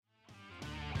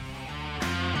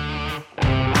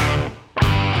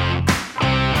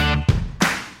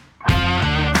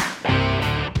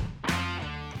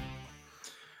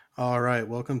All right,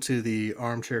 welcome to the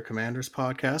Armchair Commanders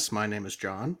podcast. My name is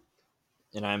John,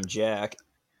 And I'm Jack.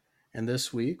 and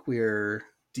this week we are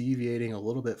deviating a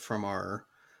little bit from our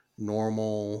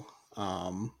normal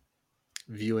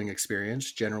viewing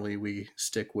experience. Generally, we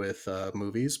stick with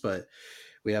movies, but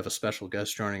we have a special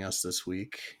guest joining us this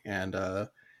week, and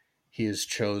he has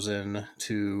chosen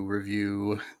to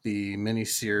review the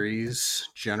miniseries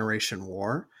Generation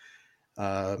War.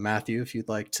 Matthew, if you'd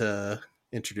like to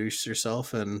introduce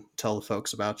yourself and tell the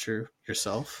folks about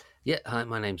yourself. Yeah, hi,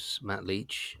 my name's Matt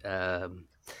Leitch. I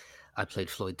played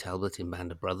Floyd Talbot in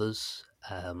Band of Brothers.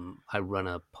 I run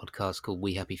a podcast called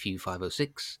We Happy Few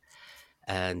 506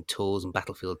 and tours and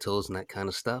battlefield tours and that kind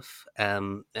of stuff.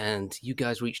 And you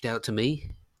guys reached out to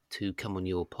me to come on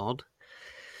your pod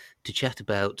to chat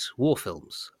about war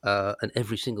films. And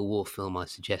every single war film I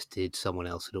suggested, someone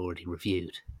else had already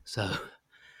reviewed. So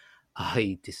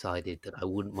I decided that I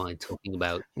wouldn't mind talking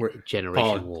about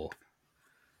Generation War.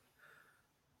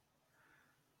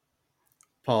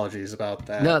 Apologies about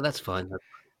that. No, that's fine.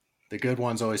 The good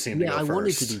ones always seem to go first. Yeah, I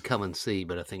wanted to do Come and See,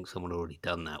 but I think someone already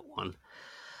done that one.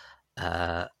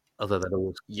 Although that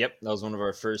always... Yep, that was one of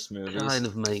our first movies. Kind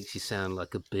of makes you sound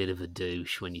like a bit of a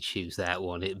douche when you choose that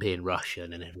one, it being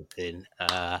Russian and everything.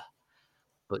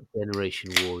 But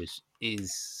Generation War is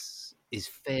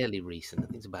fairly recent. I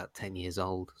think it's about 10 years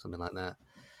old, something like that.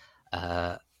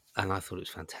 And I thought it was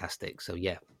fantastic. So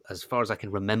yeah, as far as I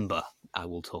can remember, I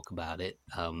will talk about it.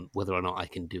 Whether or not I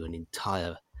can do an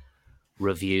entire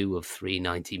review of 3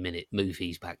 90-minute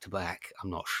movies back to back, I'm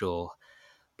not sure,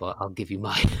 but I'll give you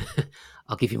my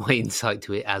insight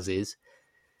to it as is.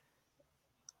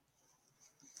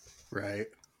 Right.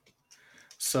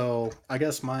 So I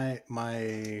guess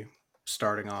my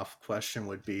starting off question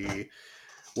would be,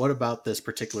 what about this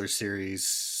particular series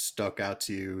stuck out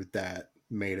to you that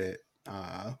made it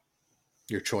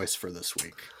your choice for this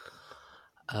week?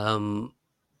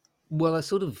 Well, I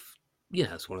sort of,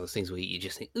 it's one of those things where you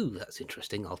just think, ooh, that's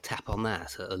interesting. I'll tap on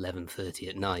that at 11:30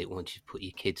 at night once you've put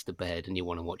your kids to bed and you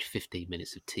want to watch 15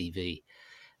 minutes of TV.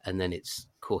 And then it's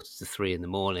 2:45 in the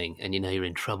morning and you know you're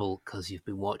in trouble because you've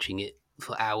been watching it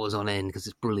for hours on end because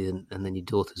it's brilliant. And then your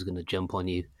daughter's going to jump on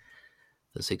you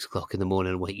at 6 o'clock in the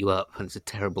morning and wake you up. And it's a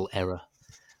terrible error.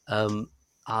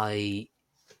 I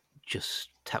just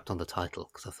tapped on the title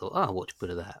because I thought, I'll watch a bit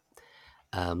of that.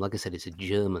 Like I said, it's a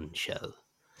German show.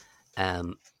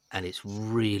 And it's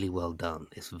really well done.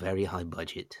 It's very high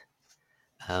budget.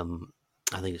 I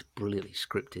think it's brilliantly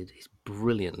scripted. It's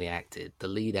brilliantly acted. The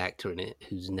lead actor in it,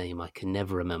 whose name I can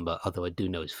never remember, although I do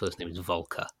know his first name is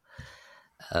Volker,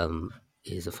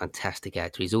 is a fantastic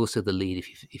actor. He's also the lead,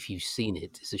 if you've seen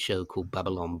it, it's a show called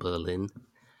Babylon Berlin,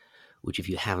 which if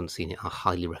you haven't seen it, I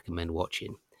highly recommend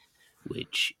watching,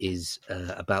 which is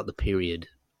about the period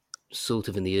sort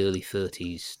of in the early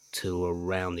 30s to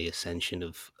around the ascension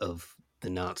of the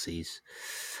Nazis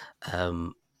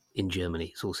in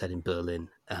Germany. It's all set in Berlin,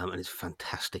 and it's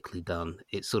fantastically done.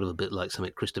 It's sort of a bit like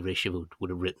something Christopher Isherwood would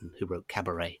have written, who wrote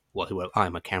Cabaret, who wrote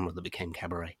I'm a Camera that became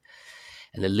Cabaret.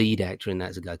 And the lead actor in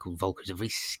that is a guy called Volker. He's a very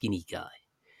skinny guy.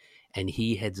 And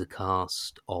he heads a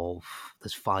cast of,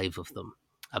 there's 5 of them,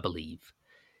 I believe.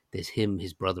 There's him,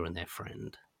 his brother, and their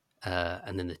friend.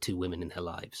 And then the 2 women in their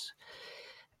lives.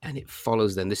 And it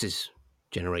follows them. This is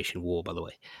Generation War, by the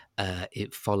way.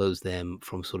 It follows them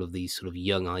from sort of these sort of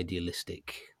young,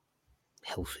 idealistic,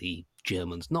 healthy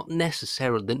Germans. Not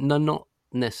necessarily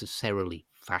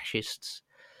fascists,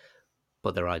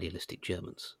 but they're idealistic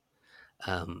Germans.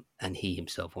 And he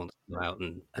himself wants to go out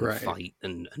and right. fight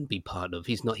and be part of.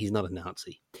 He's not a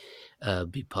Nazi.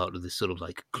 Be part of this sort of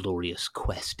like glorious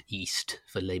quest east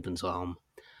for Lebensraum.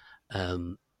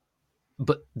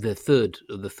 But the third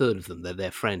of them, their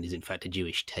friend, is in fact a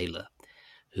Jewish tailor,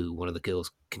 who one of the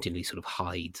girls continually sort of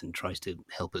hides and tries to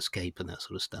help escape and that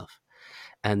sort of stuff.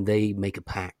 And they make a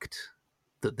pact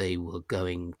that they were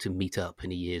going to meet up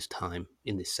in a year's time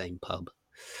in this same pub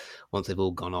once they've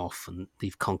all gone off and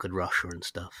they've conquered Russia and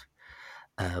stuff.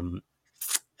 And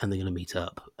they're going to meet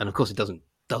up. And of course, it doesn't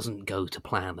go to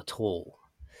plan at all.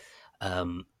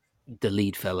 The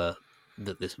lead fella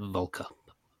that this Volker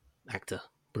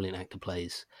brilliant actor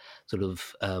plays, sort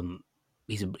of,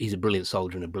 he's a brilliant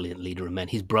soldier and a brilliant leader of men.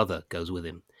 His brother goes with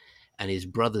him, and his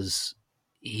brother's,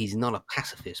 he's not a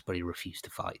pacifist, but he refused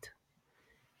to fight.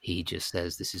 He just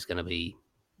says this is going to be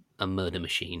a murder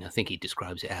machine. I think he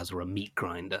describes it as, or a meat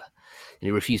grinder, and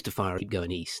he refused to fire. Keep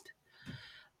going east.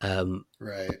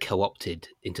 Right. Co-opted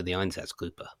into the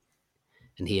Einsatzgruppe,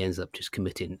 and he ends up just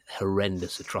committing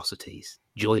horrendous atrocities,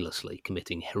 joylessly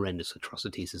committing horrendous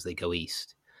atrocities as they go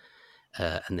east.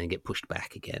 And then get pushed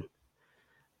back again,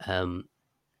 and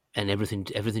everything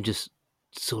just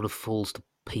sort of falls to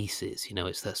pieces.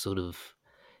 It's that sort of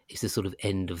it's the sort of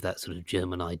end of that sort of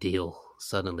German ideal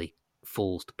suddenly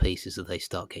falls to pieces as they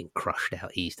start getting crushed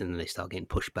out east, and then they start getting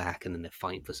pushed back, and then they're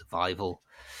fighting for survival.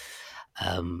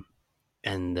 Um,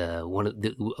 and one of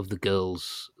the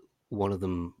girls, one of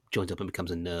them joins up and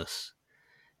becomes a nurse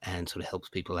and sort of helps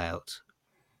people out,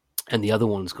 and the other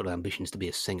one's got ambitions to be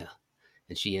a singer,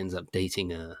 and she ends up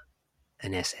dating an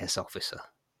SS officer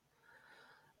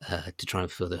to try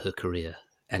and further her career.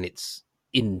 And it's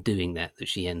in doing that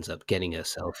she ends up getting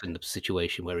herself in the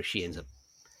situation where she ends up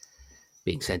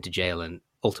being sent to jail and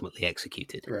ultimately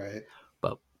executed. Right.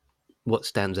 But what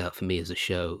stands out for me as a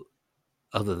show,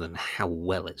 other than how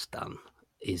well it's done,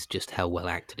 is just how well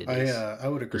acted it is. I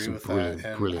would There's agree some with that, brilliant,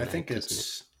 and I brilliant think actors in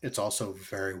it. it's also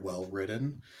very well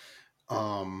written.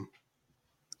 Um,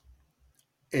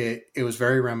 it was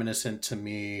very reminiscent to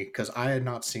me because I had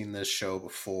not seen this show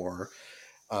before,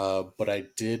 but I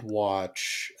did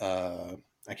watch.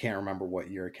 I can't remember what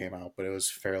year it came out, but it was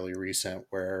fairly recent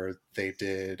where they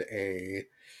did a.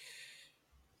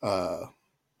 Uh,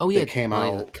 Oh they yeah, came my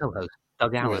out co-host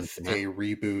Doug Allen's with in that. a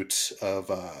reboot of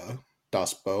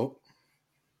Das Boot,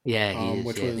 Yeah, he is.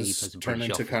 which Yeah, I think he plays was a turned British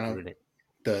into kind officer of in it.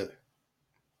 the.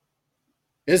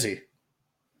 Is he?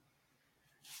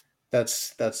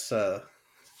 That's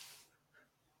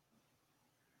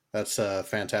That's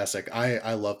fantastic.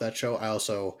 I love that show.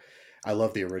 I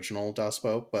love the original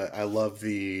Dospo, but I love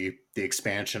the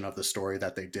expansion of the story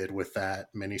that they did with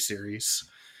that miniseries.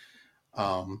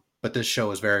 But this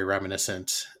show is very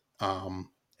reminiscent,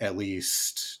 at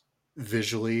least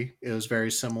visually, it was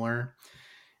very similar,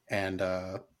 and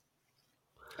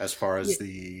as far Yeah, as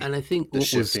and I think the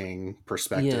what was shifting yeah.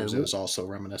 perspectives, it was also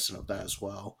reminiscent of that as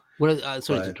well. Well,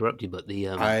 sorry to But interrupt you, but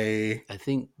I I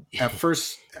think at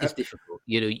first, it's difficult.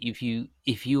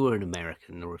 If you are an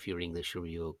American, or if you're English, or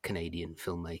you're a Canadian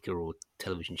filmmaker or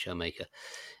television showmaker,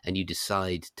 and you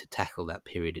decide to tackle that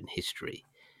period in history,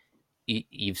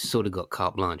 you've sort of got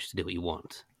carte blanche to do what you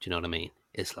want. Do you know what I mean?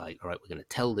 It's like, all right, we're going to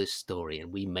tell this story,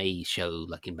 and we may show,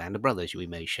 like in Band of Brothers, we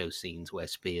may show scenes where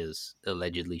Spears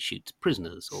allegedly shoots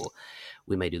prisoners, or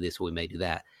we may do this, or we may do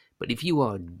that. But if you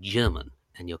are German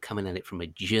and you're coming at it from a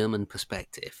German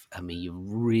perspective, I mean, you've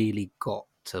really got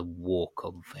to walk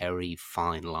a very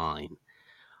fine line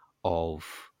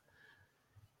of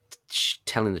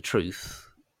telling the truth,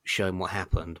 showing what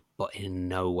happened, but in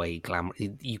no way glamour.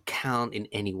 You can't in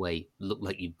any way look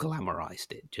like you've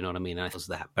glamorized it. Do you know what I mean? I does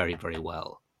that very, very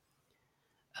well.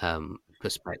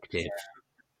 Perspective.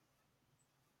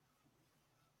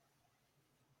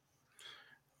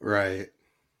 right.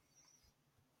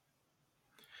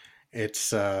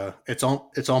 It's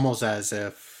almost as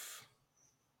if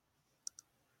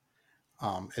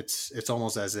it's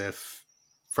almost as if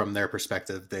from their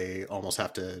perspective they almost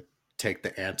have to take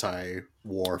the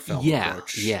anti-war film Yeah,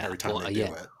 approach yeah, every time they well, do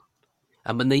yeah. it.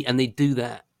 And they do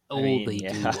that, I or mean, they do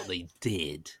yeah. what they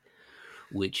did,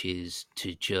 which is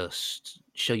to just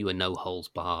show you a no holes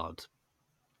barred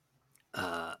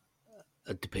uh,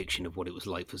 a depiction of what it was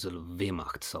like for sort of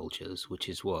Wehrmacht soldiers, which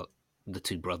is what the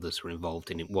two brothers were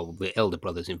involved in. Well, the elder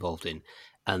brothers involved in,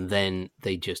 and then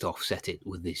they just offset it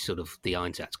with this sort of the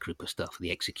Einsatzgruppe stuff,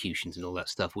 the executions and all that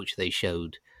stuff, which they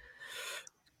showed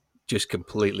just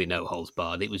completely no holes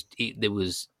barred. It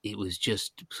was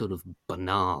just sort of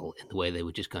banal in the way they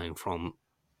were just going from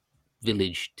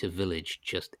village to village,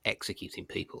 just executing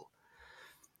people.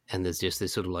 And there's just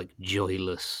this sort of like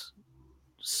joyless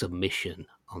submission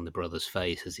on the brother's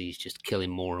face as he's just killing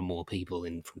more and more people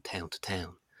in from town to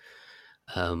town,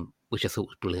 which I thought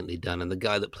was brilliantly done. And the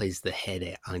guy that plays the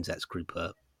head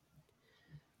Einsatzgruppe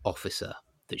officer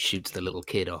that shoots the little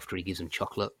kid after he gives him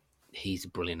chocolate, he's a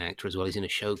brilliant actor as well. He's in a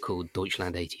show called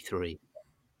Deutschland '83.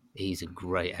 He's a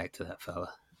great actor, that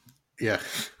fella. Yeah.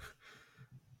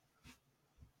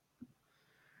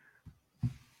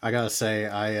 I gotta say,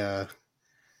 I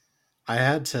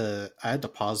had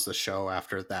to pause the show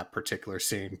after that particular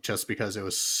scene just because it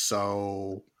was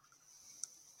so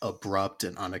abrupt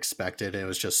and unexpected. It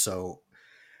was just so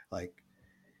like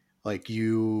like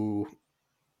you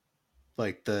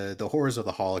like the horrors of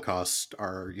the Holocaust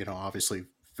are, obviously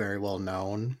very well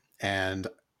known, and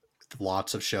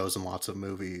lots of shows and lots of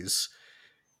movies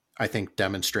I think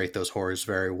demonstrate those horrors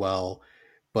very well.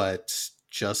 But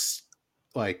just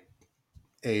like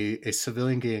a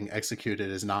civilian getting executed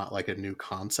is not like a new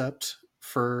concept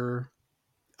for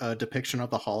a depiction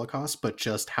of the Holocaust, but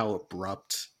just how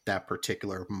abrupt that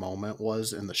particular moment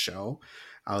was in the show,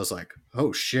 I was like,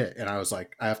 oh shit. And I was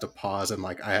like, I have to pause, and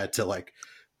like I had to like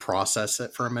process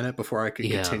it for a minute before I could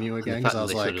Yeah, continue and the again, because fact I that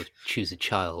was they sort of like, choose a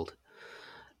child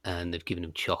and they've given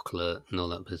him chocolate and all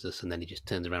that business, and then he just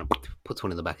turns around, puts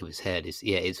one in the back of his head.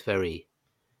 It's very,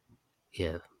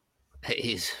 it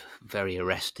is very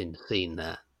arresting scene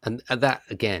there, and that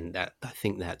again, that I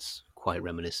think that's quite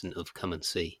reminiscent of Come and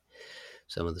See.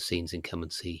 Some of the scenes in Come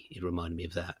and See, it reminded me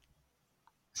of that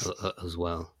as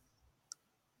well.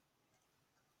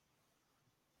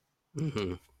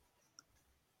 Mm-hmm.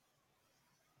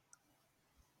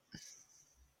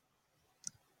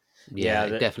 Yeah,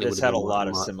 it definitely would this have had a been lot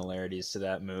of my similarities to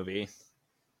that movie,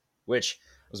 which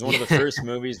was one of the first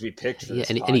movies we picked for yeah.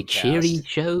 this Any cheery podcast.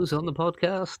 shows on the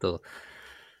podcast or?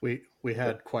 We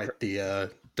had quite the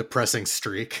depressing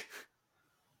streak.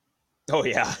 Oh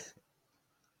yeah.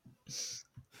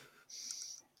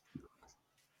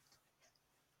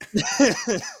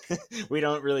 We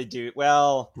don't really do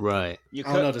well. Right. You I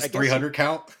don't could, know, I does guess 300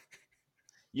 count?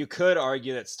 you could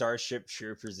argue that Starship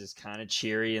Troopers is kind of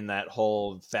cheery in that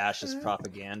whole fascist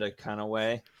propaganda kind of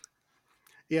way.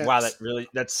 Yeah, Wow,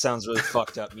 that sounds really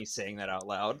fucked up. Me saying that out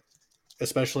loud.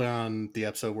 especially on the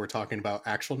episode we're talking about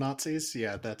actual Nazis.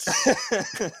 Yeah, that's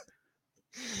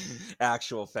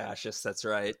Actual fascists. That's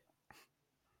right.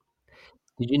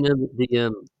 Did you know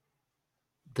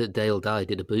that Dale Dye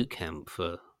did a boot camp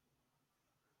for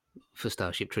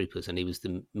Starship Troopers, and he was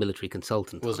the military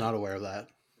consultant was on it. not aware of that.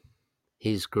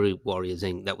 His group, Warriors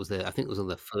Inc., that was their, I think it was one of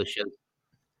their first shows.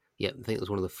 Yeah, I think it was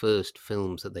one of the first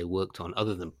films that they worked on,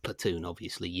 other than Platoon,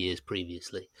 obviously, years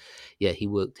previously. Yeah,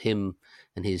 him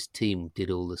and his team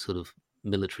did all the sort of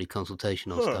military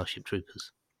consultation on Starship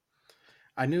Troopers.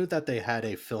 I knew that they had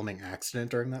a filming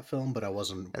accident during that film, but I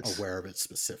wasn't That's aware of it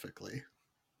specifically.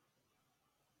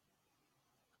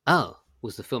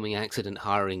 was the filming accident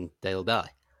hiring Dale Dye?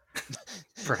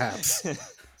 Perhaps.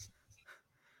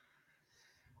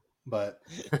 But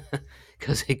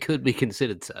because it could be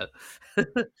considered so.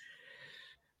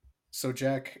 so,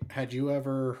 Jack, had you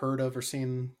ever heard of or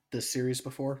seen this series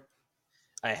before?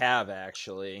 I have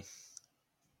actually.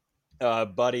 A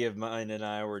buddy of mine and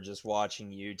I were just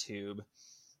watching YouTube,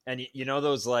 and you know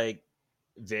those like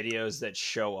videos that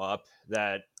show up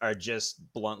that are just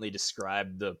bluntly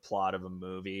describe the plot of a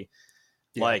movie,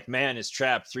 Yeah. like man is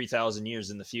trapped 3,000 years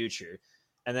in the future,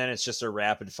 and then it's just a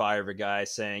rapid fire of a guy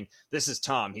saying, "This is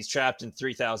Tom. He's trapped in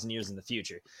 3,000 years in the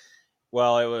future."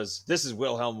 Well, this is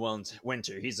Wilhelm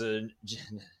Winter. He's a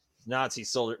Nazi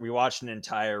soldier. We watched an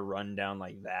entire rundown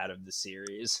like that of the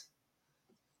series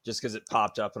just because it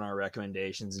popped up in our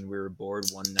recommendations and we were bored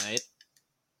one night.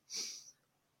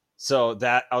 So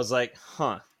that I was like,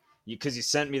 huh, because you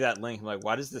sent me that link. I'm like,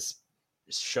 why does this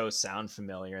show sound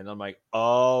familiar? And I'm like,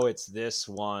 oh, it's this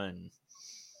one,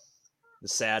 the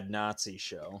Sad Nazi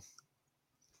Show.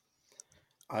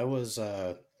 I was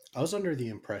under the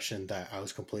impression that I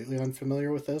was completely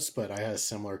unfamiliar with this, but I had a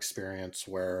similar experience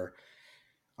where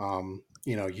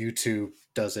YouTube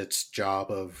does its job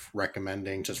of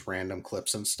recommending just random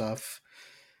clips and stuff.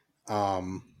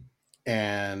 And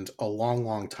a long,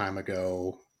 long time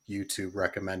ago, YouTube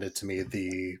recommended to me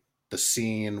the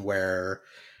scene where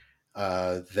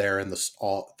they're in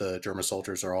all the German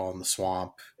soldiers are all in the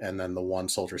swamp, and then the one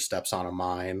soldier steps on a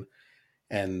mine,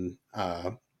 and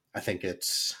I think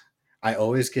I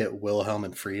always get Wilhelm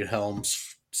and Friedhelm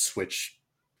switch.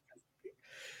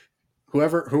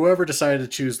 Whoever decided to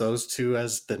choose those two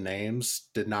as the names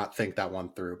did not think that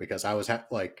one through, because I was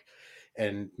like,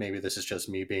 and maybe this is just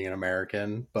me being an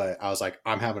American, but I was like,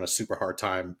 I'm having a super hard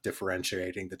time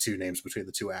differentiating the two names between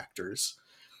the two actors.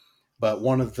 But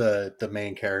one of the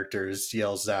main characters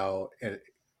yells out, and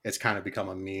it's kind of become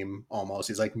a meme almost.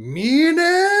 He's like,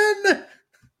 "Meanin!"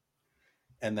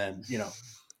 And then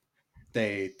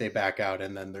they back out,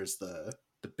 and then there's the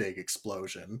big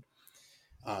explosion.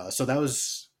 So that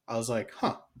was, I was like,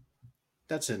 huh,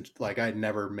 like I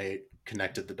never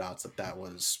connected the dots that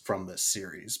was from this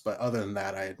series. But other than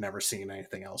that, I had never seen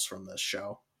anything else from this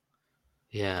show.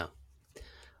 Yeah,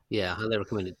 highly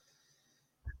recommended.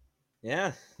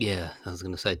 Yeah, I was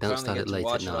going to say, don't start it late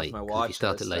at night. If you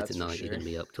start it late at night, you're going to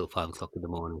be up till 5 o'clock in the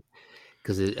morning.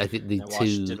 Because I think the I watched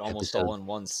two it almost episodes, all in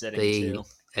one sitting too.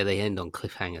 they end on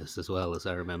cliffhangers as well, as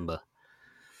I remember,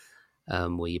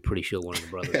 where you're pretty sure one of the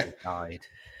brothers has died.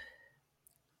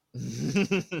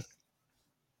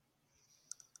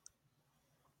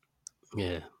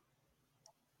 Yeah.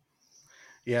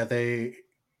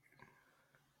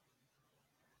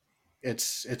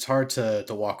 It's hard to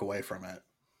walk away from it.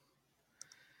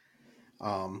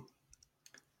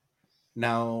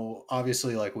 Now,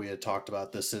 obviously, like we had talked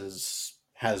about, this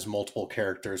has multiple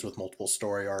characters with multiple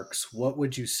story arcs. What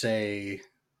would you say,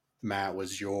 Matt,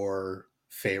 was your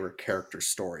favorite character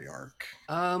story arc?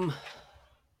 1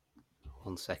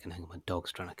 second, hang on, my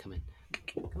dog's trying to come in.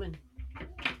 Come in.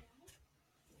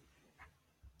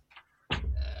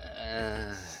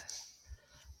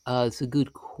 It's a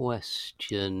good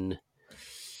question.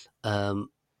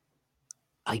 Um,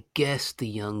 I guess the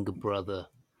younger brother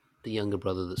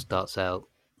that starts out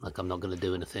like, I'm not going to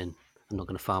do anything. I'm not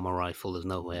going to fire my rifle. There's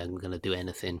no way I'm going to do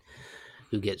anything.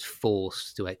 Who gets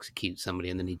forced to execute somebody,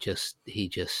 and then it just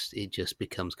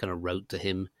becomes kind of rote to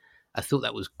him. I thought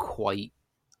that was quite.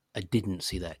 I didn't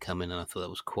see that coming, and I thought that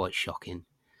was quite shocking.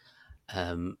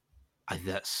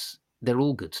 That's they're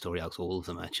all good story arcs, all of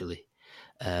them actually.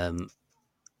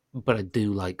 But I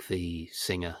do like the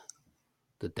singer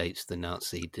that dates the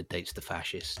Nazi, that dates the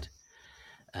fascist,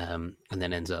 and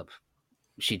then ends up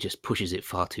she just pushes it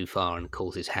far too far and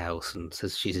calls his house and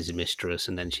says she's his mistress,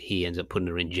 and then he ends up putting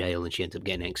her in jail and she ends up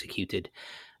getting executed.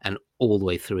 And all the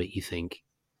way through it, you think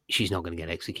she's not going to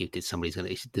get executed.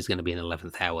 There's going to be an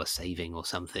 11th hour saving or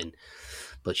something,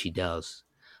 but she does.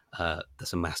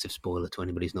 That's a massive spoiler to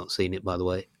anybody who's not seen it, by the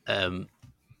way.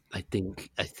 I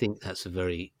think that's a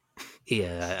very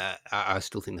I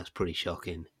still think that's pretty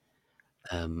shocking.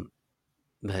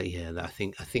 But yeah, I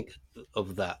think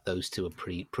of that, those two are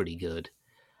pretty good.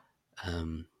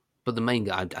 But the main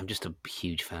guy, I'm just a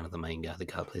huge fan of the main guy. The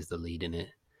guy who plays the lead in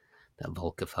it, that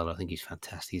Volker fellow. I think he's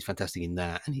fantastic. He's fantastic in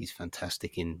that, and he's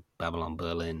fantastic in Babylon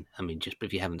Berlin. I mean, just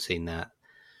if you haven't seen that,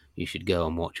 you should go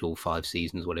and watch all 5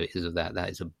 seasons, whatever it is of that. That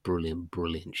is a brilliant,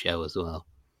 brilliant show as well.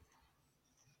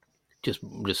 Just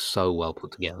so well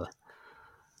put together.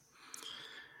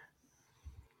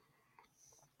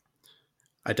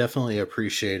 I definitely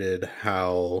appreciated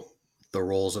how the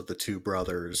roles of the two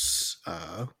brothers,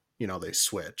 they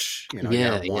switch. You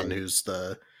Yeah, have yeah, one who's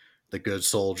the good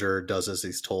soldier, does as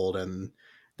he's told, and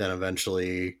then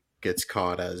eventually gets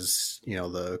caught as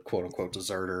the quote unquote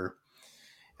deserter,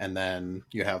 and then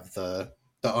you have the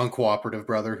uncooperative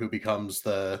brother who becomes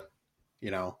you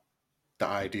know the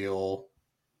ideal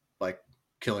like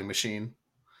killing machine.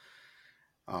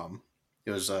 Um,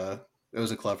 it was a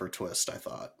clever twist, I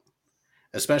thought,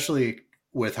 especially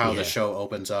with how the yeah, show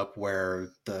opens up, where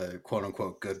the quote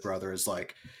unquote good brother is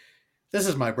like, "This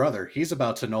is my brother. He's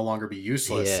about to no longer be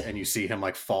useless," yeah. and you see him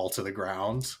like fall to the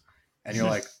ground, and you're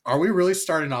like, "Are we really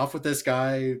starting off with this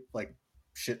guy like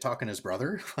shit talking his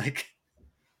brother?" Like,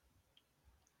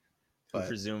 Who but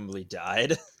presumably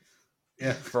died.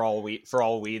 yeah, For all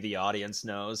we the audience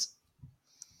knows.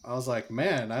 I was like,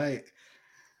 man,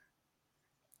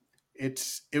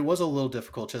 it was a little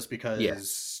difficult just Yeah,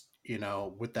 because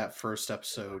with that first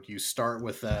episode you start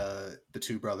with the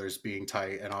two brothers being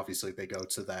tight, and obviously they go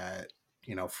to that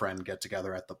friend get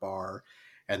together at the bar,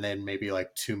 and then maybe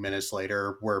like 2 minutes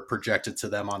later we're projected to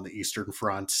them on the Eastern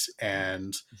Front,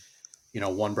 and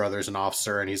one brother's an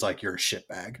officer and he's like, "You're a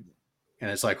shitbag,"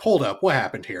 and it's like, hold up, what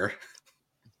happened here?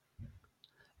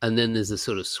 and then there's a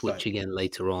sort of switch But again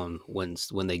later on when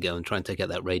they go and try and take out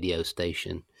that radio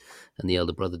station, and the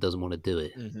elder brother doesn't want to do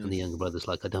it, Mm-hmm. and the younger brother's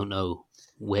like, I don't know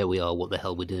where we are, what the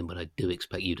hell we're doing, but I do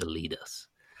expect you to lead us.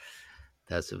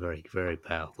 That's a very, very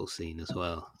powerful scene as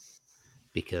well,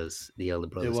 because the elder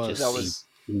it brother's That just was he's, was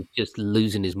he's just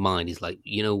losing his mind. He's like,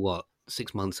 you know what?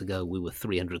 6 months ago, we were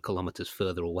 300 kilometers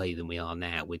further away than we are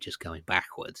now. We're just going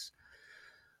backwards.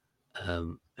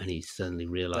 And he's suddenly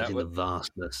that realizing the was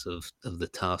vastness of the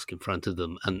task in front of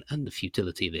them, and the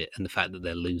futility of it, and the fact that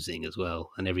they're losing as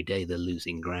well. And every day they're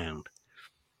losing ground.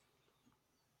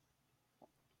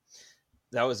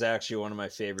 that was actually one of my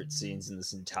favorite scenes in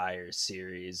this entire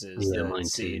series. Is Yeah, that mine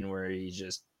too. scene where he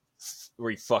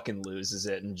fucking loses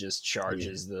it and just Yeah.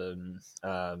 charges the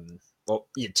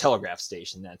telegraph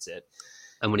station. That's it.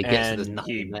 And when he gets it, there's And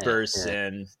he nothing there. bursts Yeah.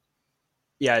 in.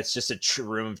 Yeah, it's just a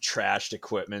room of trashed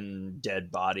equipment and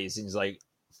dead bodies. And he's like,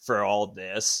 for all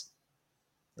this,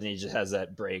 and he just has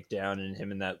that breakdown, and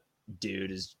him and that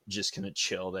dude is just gonna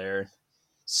chill there,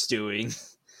 stewing.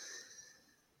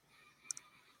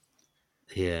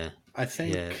 Yeah. I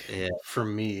Yeah. think Yeah. for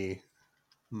me,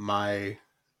 my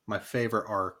my favorite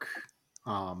arc,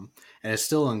 and it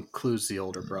still includes the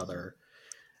older brother,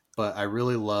 but I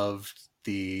really loved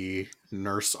the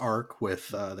nurse arc with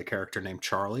the character named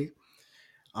Charlie.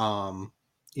 Um,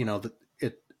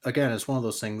 it again is one of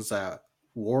those things that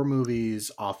war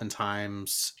movies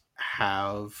oftentimes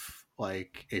have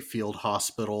like a field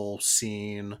hospital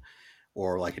scene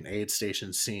or like an aid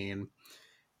station scene,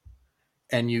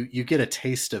 and you get a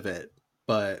taste of it.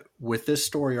 But with this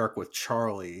story arc with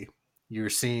Charlie, you're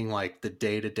seeing like the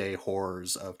day-to-day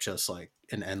horrors of just like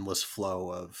an endless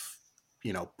flow of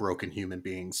broken human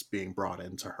beings being brought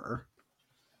into her.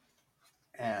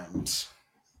 And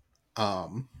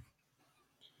um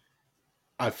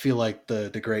I feel like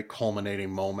the great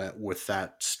culminating moment with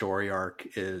that story arc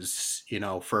is,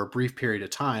 for a brief period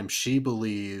of time, she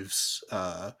believes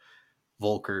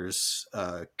Volker's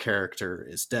character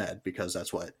is dead because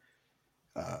that's what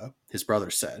his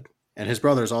brother said. And his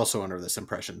brother's also under this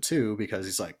impression too because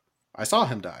he's like, I saw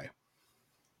him die.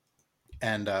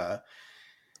 And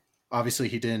obviously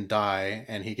he didn't die,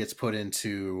 and he gets put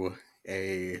into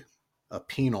a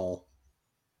penal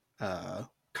uh,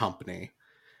 company,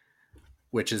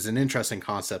 which is an interesting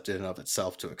concept in and of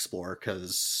itself to explore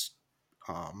because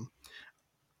um,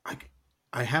 I,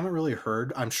 I haven't really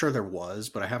heard, I'm sure there was,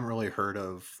 but I haven't really heard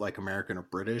of like American or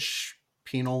British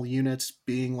penal units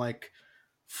being like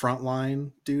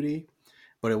frontline duty.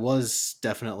 But it was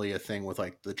definitely a thing with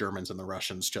like the Germans and the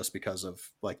Russians just because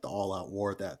of like the all out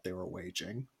war that they were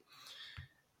waging.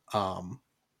 Um,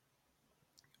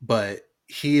 but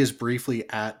he is briefly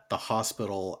at the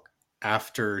hospital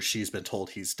after she's been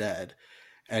told he's dead,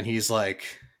 and he's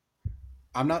like,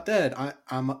 "I'm not dead.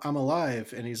 I'm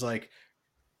alive." And he's like,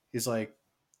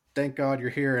 "Thank God you're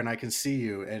here, and I can see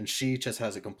you." And she just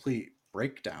has a complete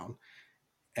breakdown,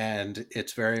 and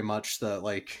it's very much the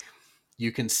like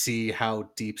you can see how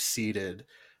deep seated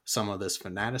some of this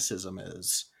fanaticism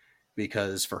is,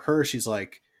 because for her she's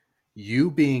like,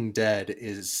 you being dead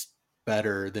is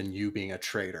better than you being a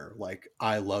traitor. Like,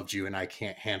 I loved you and I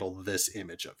can't handle this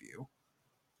image of you.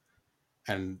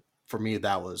 And for me,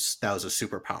 that was a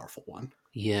super powerful one.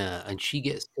 Yeah, and she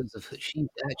gets because of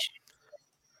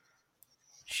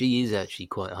she is actually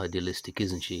quite idealistic,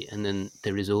 isn't she? And then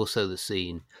there is also the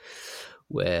scene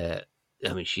where,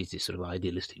 I mean, she's this sort of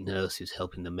idealistic nurse who's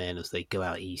helping the men as they go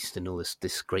out east and all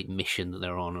this great mission that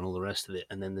they're on and all the rest of it.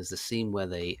 And then there's the scene where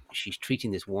she's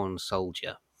treating this one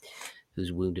soldier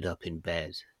who's wounded up in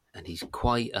bed, and he's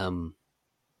quite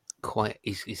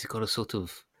he's got a sort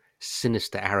of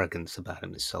sinister arrogance about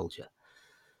him, this soldier.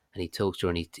 And he talks to her,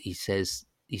 and he says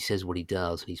what he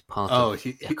does, and he's part Oh, of,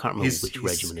 I can't remember which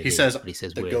regiment he it is, says but he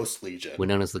says the we're Ghost we're Legion.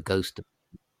 known as the ghost.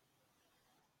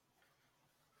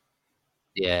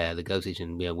 Yeah, the ghost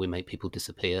agent. Yeah, we make people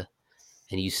disappear,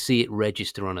 and you see it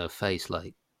register on her face.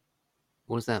 Like,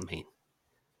 what does that mean?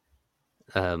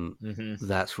 Hmm.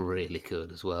 That's really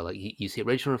good as well. Like, you see it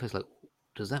register on her face. Like,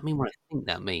 does that mean what I think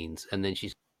that means? And then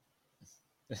she's,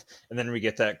 And then we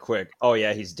get that quick, oh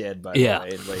yeah, he's dead, by the yeah,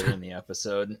 way, later in the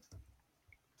episode.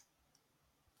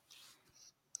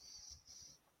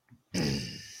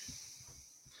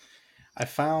 I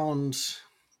found,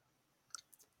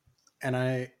 and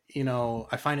I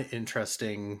find it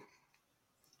interesting,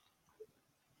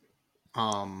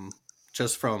 um,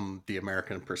 just from the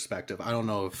American perspective. I don't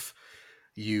know if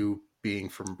you being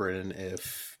from Britain,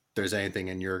 if there's anything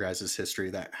in your guys' history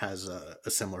that has a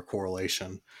similar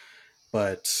correlation,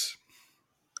 but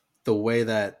the way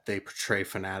that they portray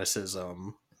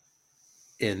fanaticism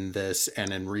in this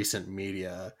and in recent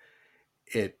media,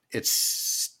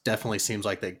 it's definitely seems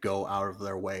like they go out of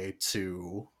their way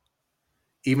to,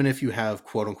 even if you have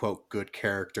quote unquote good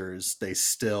characters, they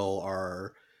still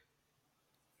are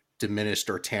diminished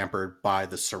or tampered by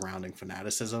the surrounding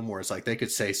fanaticism. Where it's like they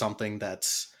could say something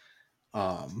that's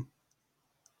um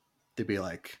they'd be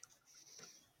like,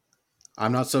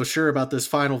 I'm not so sure about this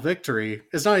final victory.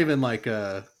 It's not even like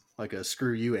a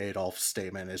screw you Adolf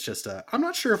statement. It's just a, I'm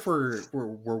not sure if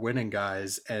we're winning,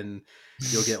 guys. And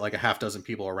you'll get like a half dozen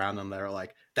people around them that are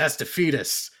like, that's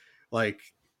defeatist. Like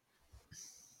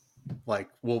like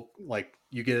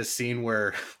you get a scene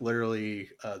where literally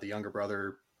the younger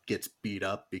brother gets beat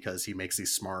up because he makes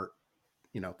these smart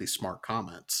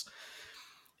comments.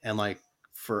 And like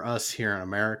for us here in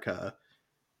America,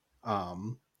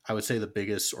 I would say the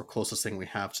biggest or closest thing we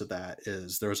have to that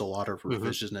is there was a lot of mm-hmm.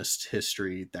 revisionist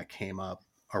history that came up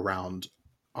around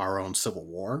our own Civil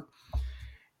War,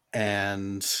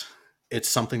 and it's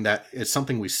something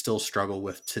we still struggle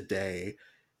with today,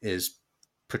 is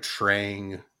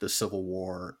portraying the Civil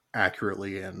War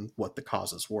accurately and what the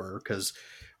causes were, because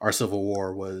our Civil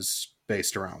War was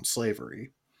based around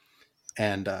slavery,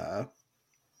 and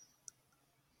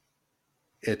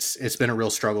it's been a real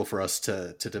struggle for us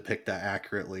to depict that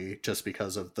accurately just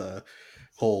because of the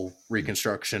whole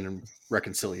Reconstruction and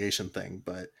reconciliation thing.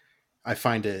 But I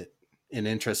find it an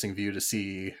interesting view to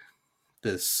see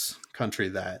this country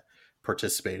that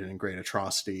participated in great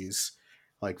atrocities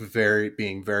like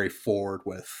being very forward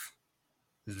with,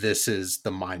 this is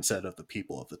the mindset of the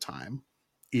people of the time.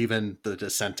 Even the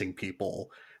dissenting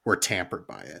people were tampered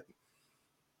by it.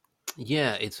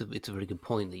 Yeah, it's a very good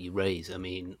point that you raise. I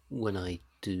mean, when I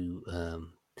do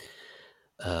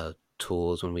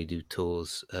tours, when we do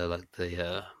tours, like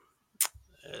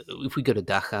if we go to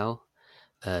Dachau,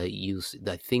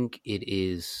 I think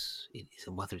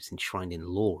whether it's enshrined in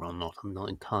law or not, I'm not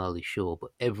entirely sure,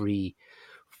 but every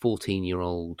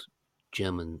 14-year-old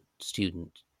German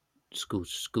student, school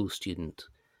student,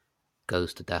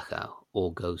 goes to Dachau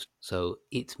or goes. So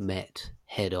it's met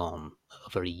head on at a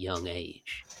very young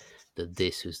age that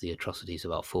this is the atrocities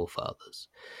of our forefathers.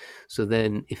 So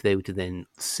then, if they were to then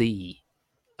see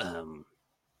um,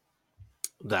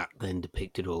 that then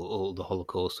depicted, or the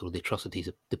Holocaust or the atrocities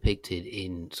depicted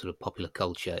in sort of popular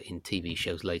culture in TV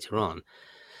shows later on,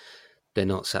 they're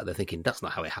not sat there thinking that's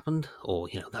not how it happened, or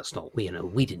that's not we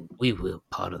were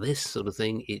part of this sort of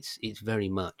thing. It's very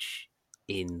much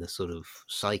in the sort of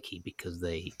psyche because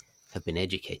they have been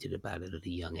educated about it at a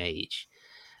young age,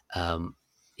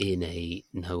 in a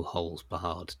no holes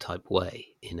barred type way.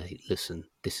 In a listen,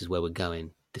 this is where we're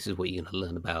going. This is what you're going to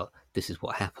learn about. This is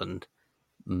what happened.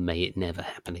 May it never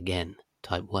happen again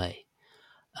type way,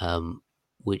 um,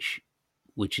 which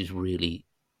is really,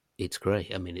 it's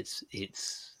great. I mean, it's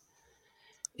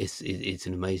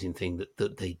an amazing thing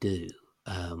that they do.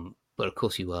 But of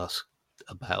course, you ask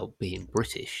about being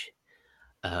British,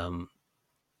 um,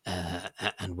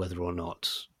 and whether or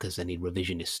not there's any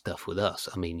revisionist stuff with us.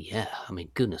 I mean, yeah. I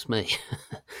mean, goodness me.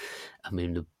 I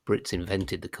mean, the Brits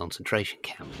invented the concentration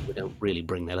camp. We don't really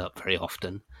bring that up very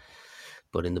often.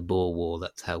 But in the Boer War,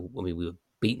 that's how. I mean, we were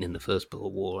beaten in the First Boer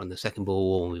War, and the Second Boer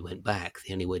War, when we went back,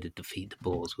 the only way to defeat the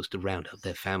Boers was to round up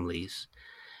their families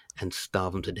and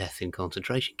starve them to death in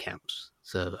concentration camps.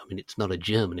 So, I mean, it's not a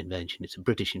German invention, it's a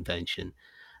British invention.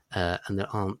 And there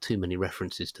aren't too many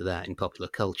references to that in popular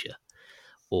culture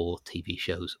or TV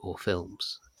shows or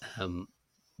films.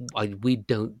 We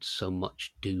don't so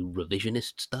much do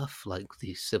revisionist stuff like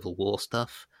the Civil War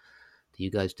stuff that you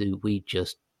guys do. We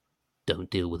just don't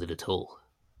deal with it at all.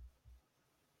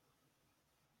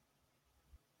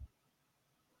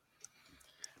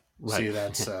 Right. See,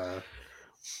 that's the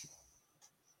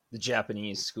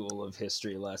Japanese school of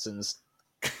history lessons.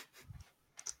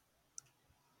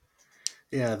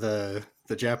 yeah, the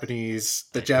Japanese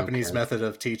method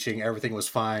of teaching everything was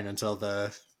fine until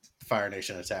the Fire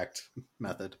Nation attacked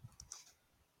method.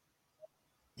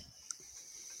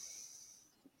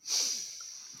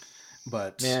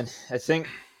 But man, I think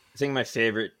my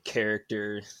favorite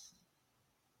character.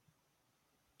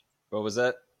 What was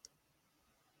that?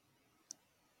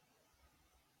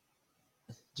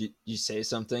 Did you say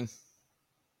something?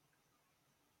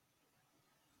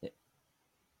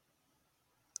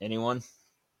 Anyone?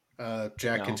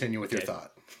 Jack, No? continue with your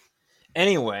thought.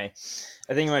 Anyway,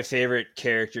 I think my favorite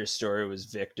character story was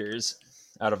Victor's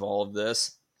out of all of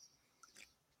this.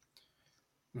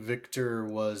 Victor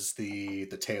was the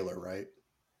tailor, right?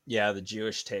 Yeah, the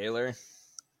Jewish tailor.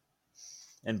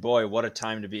 And boy, what a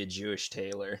time to be a Jewish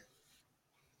tailor.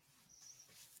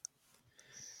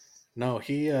 No,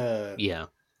 he yeah.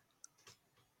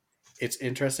 It's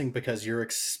interesting because you're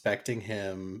expecting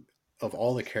him, of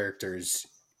all the characters,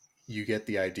 you get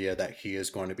the idea that he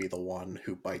is going to be the one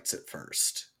who bites it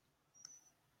first.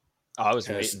 I was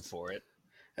waiting for it.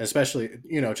 Especially,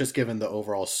 just given the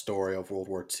overall story of World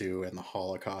War II and the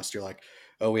Holocaust, you're like,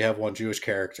 oh, we have one Jewish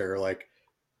character. Like,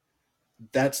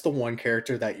 that's the one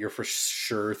character that you're for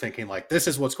sure thinking, like, this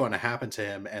is what's going to happen to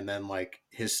him. And then, like,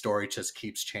 his story just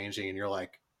keeps changing, and you're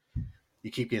like, you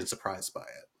keep getting surprised by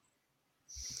it.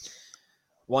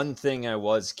 One thing I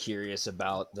was curious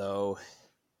about, though,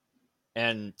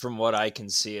 and from what I can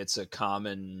see, it's a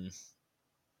common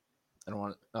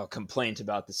complaint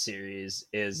about the series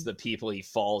is the people he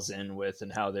falls in with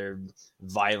and how they're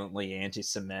violently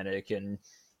anti-Semitic and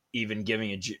even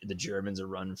giving the Germans a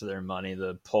run for their money.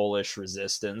 The Polish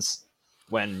resistance,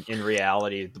 when in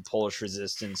reality the Polish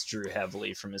resistance drew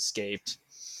heavily from escaped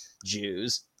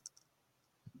Jews.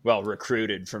 Well,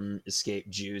 recruited from escaped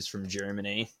Jews from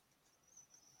Germany.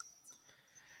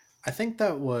 I think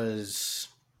that was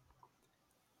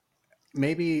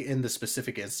maybe in the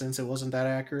specific instance it wasn't that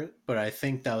accurate, but I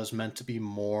think that was meant to be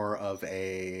more of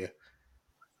a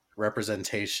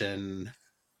representation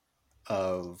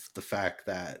of the fact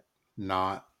that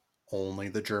not only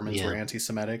the Germans were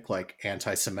anti-Semitic, like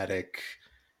anti-Semitic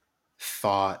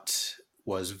thought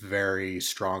was very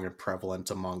strong and prevalent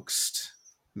amongst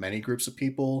many groups of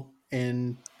people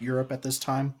in Europe at this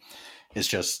time. It's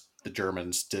just the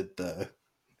Germans did the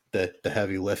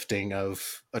heavy lifting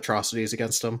of atrocities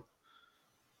against them.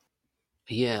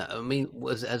 Yeah, I mean,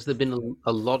 has there been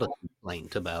a lot of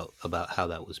complaint about how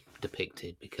that was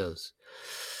depicted? Because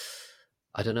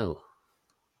I don't know.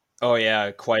 Oh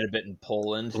yeah, quite a bit in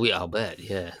Poland. I'll bet,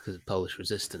 yeah, because of Polish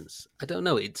resistance. I don't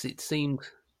know. It seemed.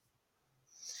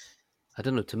 I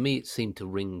don't know. To me, it seemed to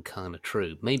ring kind of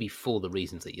true. Maybe for the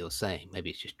reasons that you're saying. Maybe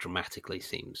it's just dramatically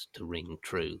seems to ring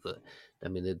true. That I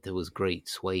mean, there was great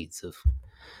swathes of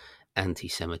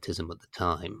anti-Semitism at the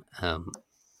time,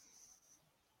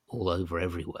 all over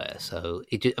everywhere. So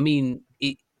it, just, I mean,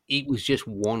 it was just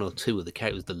one or two of the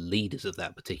characters, the leaders of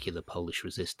that particular Polish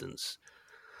resistance,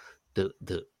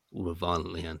 that were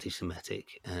violently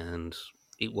anti-Semitic, and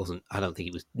it wasn't. I don't think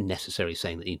it was necessarily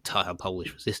saying that the entire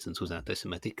Polish resistance was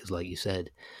anti-Semitic, because, like you said,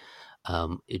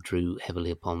 it drew heavily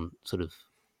upon uh,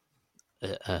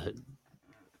 uh,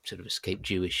 sort of escaped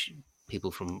Jewish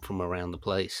people from around the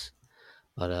place.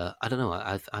 But I don't know.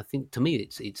 I think to me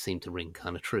it seemed to ring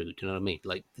kind of true. Do you know what I mean?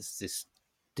 Like this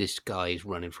guy is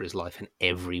running for his life, and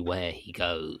everywhere he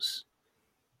goes,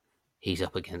 he's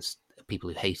up against people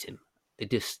who hate him.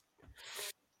 It just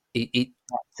it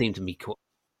seemed to me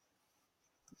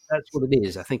that's what it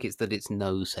is. I think it's that it's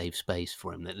no safe space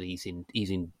for him. That he's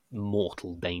in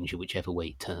mortal danger whichever way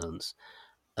he turns,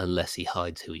 unless he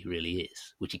hides who he really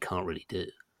is, which he can't really do.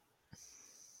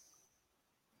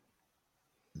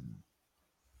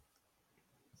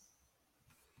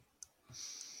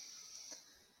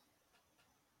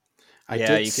 I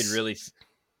Yeah, did you could really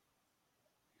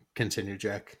continue,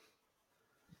 Jack.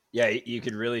 yeah, you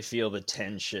could really feel the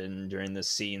tension during the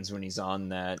scenes when he's on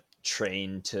that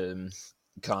train to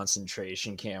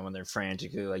concentration camp when they're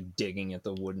frantically like digging at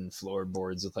the wooden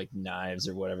floorboards with like knives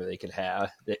or whatever they could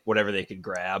have, whatever they could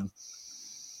grab,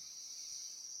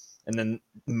 and then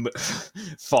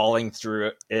falling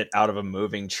through it out of a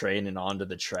moving train and onto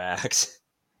the tracks.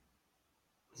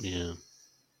 Yeah.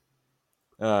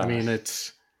 I Uh, mean,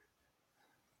 it's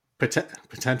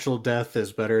potential death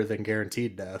is better than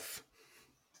guaranteed death.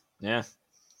 yeah,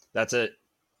 that's it.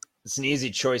 It's an easy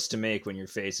choice to make when you're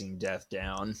facing death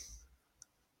down.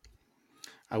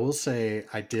 I will say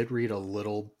I did read a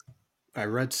little. I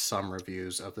read some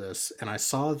reviews of this, and I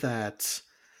saw that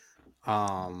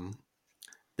um,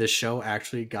 this show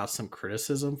actually got some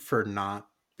criticism for not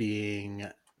being.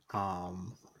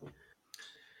 Um,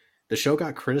 the show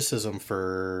got criticism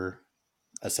for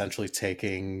essentially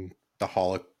taking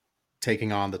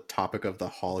on the topic of the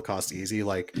Holocaust easy.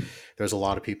 Like, there's a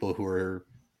lot of people who are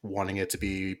wanting it to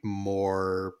be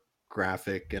more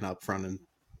graphic and upfront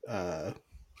and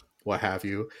what have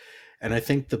you. And I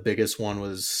think the biggest one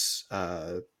was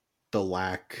the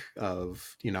lack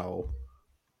of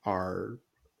our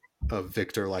of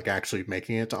Victor like actually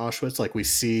making it to Auschwitz. Like we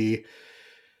see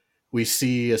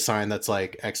a sign that's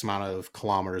like X amount of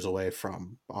kilometers away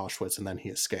from Auschwitz, and then he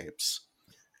escapes.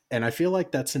 And I feel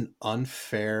like that's an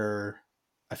unfair.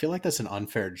 I feel like that's an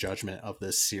unfair judgment of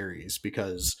this series,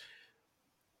 because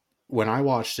when I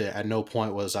watched it, at no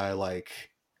point was I like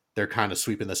they're kind of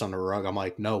sweeping this under the rug. I'm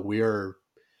like, no, we're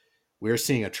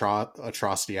seeing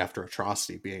atrocity after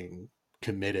atrocity being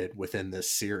committed within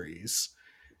this series.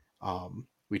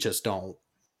 We just don't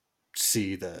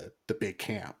see the big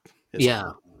camp is Yeah.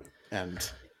 all. And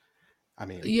I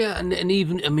mean, Yeah, and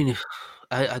even I mean,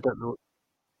 I don't know.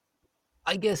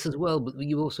 I guess as well, but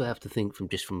you also have to think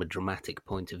from a dramatic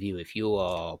point of view. If you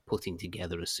are putting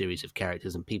together a series of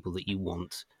characters and people that you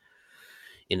want,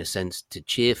 in a sense, to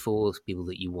cheer for, people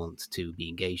that you want to be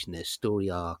engaged in their story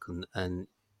arc, and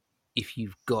if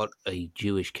you've got a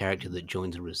Jewish character that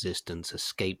joins a resistance,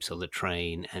 escapes on the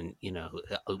train, and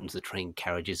opens the train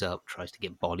carriages up, tries to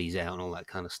get bodies out, and all that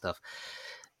kind of stuff,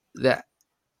 that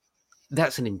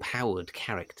that's an empowered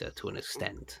character to an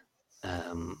extent.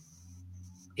 Um,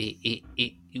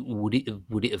 would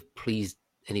it have pleased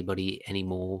anybody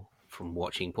anymore from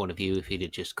watching point of view if he'd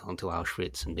have just gone to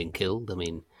Auschwitz and been killed? I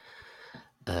mean,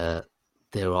 uh,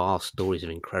 there are stories of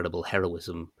incredible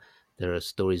heroism. There are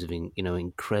stories of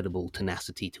incredible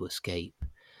tenacity to escape,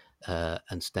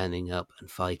 and standing up and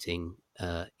fighting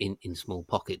in small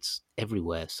pockets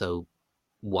everywhere. So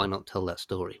why not tell that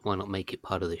story? Why not make it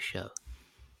part of this show?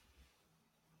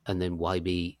 And then why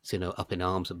be up in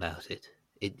arms about it?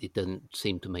 It doesn't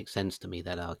seem to make sense to me,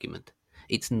 that argument.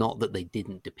 It's not that they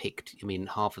didn't depict. I mean,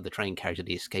 half of the train carriage of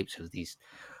the escapes of these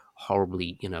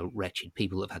horribly wretched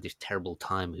people who've had this terrible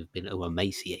time, who are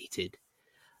emaciated.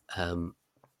 um,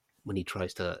 when he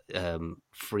tries to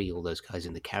free all those guys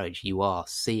in the carriage, you are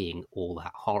seeing all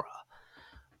that horror.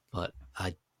 But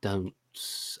don't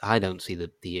I don't see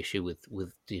the issue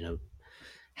with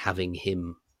having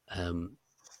him um,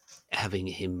 having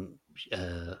him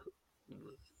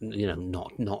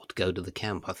not go to the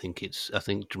camp. I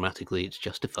think dramatically it's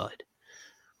justified.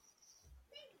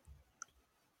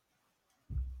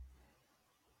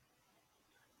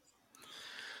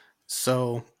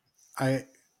 so I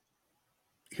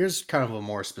here's kind of a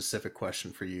more specific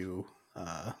question for you,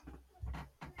 uh,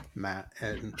 Matt,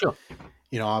 and Sure.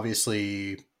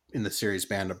 obviously in the series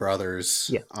Band of Brothers,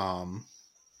 Yeah.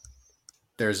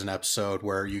 there's an episode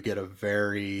where you get a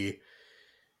very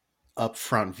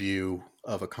upfront view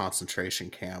of a concentration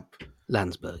camp.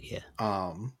 Landsberg, yeah.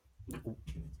 Um,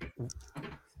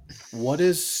 what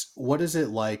is it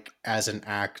like as an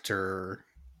actor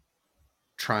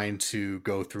trying to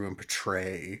go through and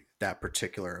portray that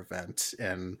particular event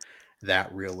and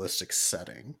that realistic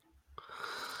setting?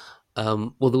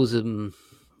 Well, there was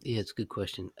yeah, it's a good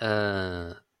question.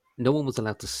 No one was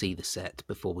allowed to see the set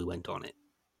before we went on it.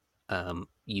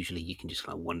 Usually, you can just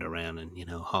kind of wander around and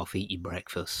half eat your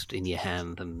breakfast in your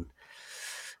hand and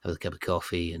have a cup of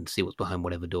coffee and see what's behind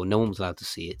whatever door. No one was allowed to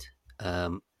see it.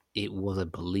 It was, I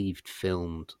believe,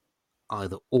 filmed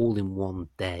either all in one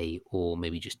day or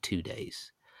maybe just 2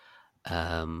 days.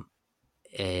 Um,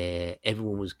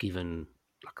 Everyone was given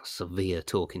like a severe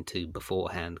talking to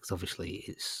beforehand because obviously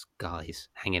it's guys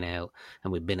hanging out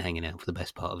and we've been hanging out for the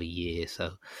best part of a year,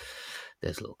 so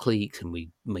there's little cliques and we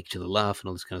make each other laugh and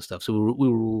all this kind of stuff, so we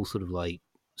were all sort of like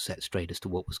set straight as to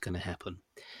what was going to happen.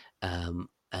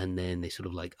 And then they sort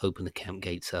of like open the camp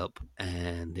gates up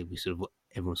and then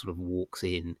everyone sort of walks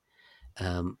in.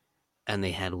 Um, and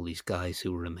they had all these guys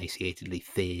who were emaciatedly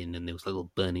thin and there was little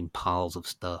burning piles of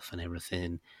stuff and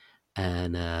everything.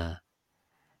 And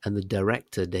the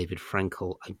director, David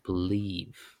Frankel, I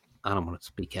believe, I don't want to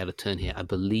speak out of turn here, I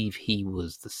believe he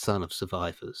was the son of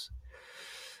survivors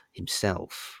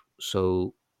himself.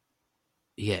 So,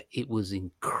 yeah, it was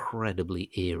incredibly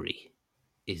eerie,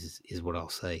 is what I'll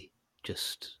say.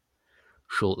 Just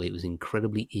shortly, it was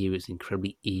incredibly eerie. It's an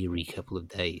incredibly eerie couple of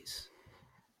days.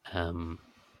 Um,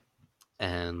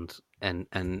 and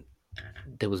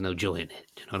there was no joy in it.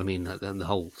 Do you know what I mean? The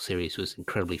whole series was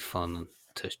incredibly fun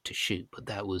to shoot, but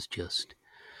that was just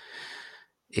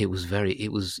it was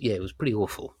pretty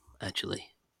awful actually.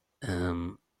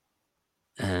 um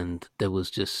and there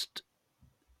was just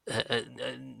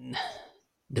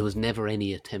there was never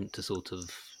any attempt to sort of,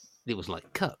 it was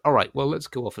like, cut, all right, well, let's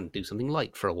go off and do something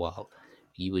light for a while.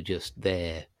 You were just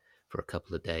there for a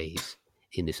couple of days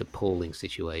in this appalling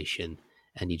situation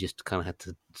and you just kind of had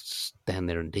to stand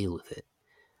there and deal with it.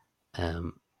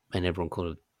 And everyone kind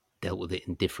of dealt with it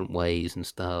in different ways and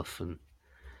stuff,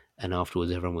 and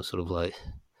afterwards everyone was sort of like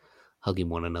hugging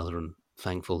one another and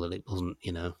thankful that it wasn't,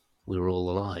 we were all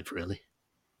alive, really.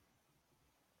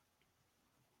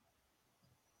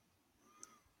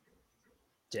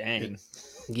 Dang.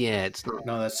 Yeah, it's not.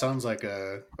 No, that sounds like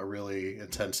a really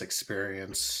intense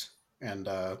experience. And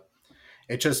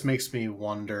it just makes me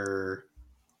wonder,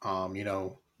 you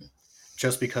know,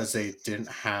 just because they didn't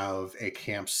have a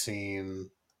camp scene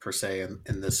per se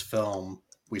in this film,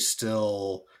 we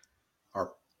still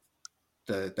are,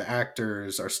 the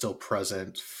actors are still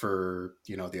present for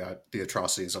the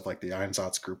atrocities of like the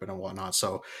Einsatz group and whatnot.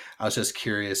 So I was just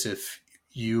curious if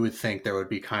you would think there would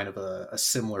be kind of a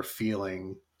similar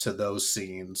feeling to those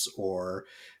scenes, or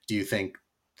do you think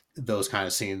those kind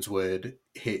of scenes would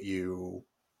hit you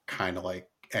kind of like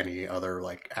any other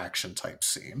like action type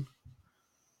scene?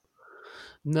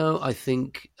 No, I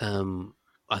think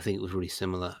it was really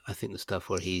similar. I think the stuff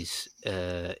where he's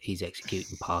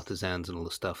executing partisans and all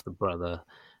the stuff, the brother,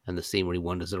 and the scene where he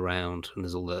wanders around and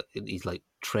there's all the, he's like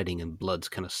treading and blood's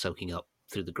kind of soaking up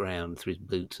through the ground through his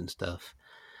boots and stuff.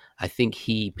 I think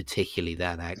he, particularly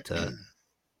that actor,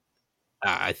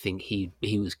 I think he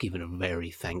was given a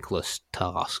very thankless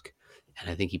task, and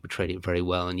I think he portrayed it very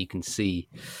well. And you can see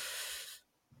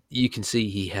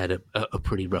he had a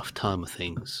pretty rough time of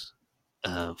things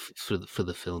for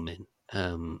the filming.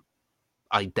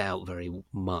 I doubt very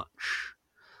much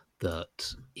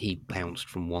that he bounced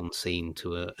from one scene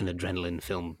to an adrenaline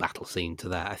film battle scene to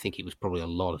that. I think it was probably a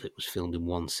lot of it was filmed in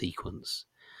one sequence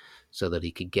so that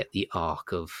he could get the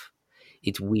arc of.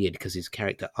 It's weird because his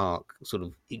character arc sort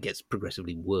of, it gets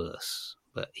progressively worse,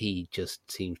 but he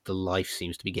just seems, the life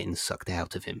seems to be getting sucked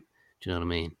out of him. Do you know what I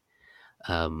mean?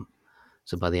 Um,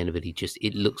 so by the end of it,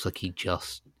 it looks like he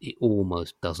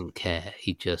almost doesn't care.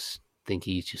 He's just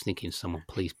thinking, someone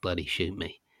please bloody shoot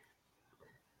me.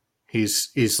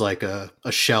 He's like a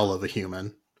shell of a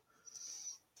human.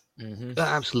 Mm-hmm.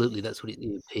 Absolutely, that's what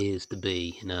it appears to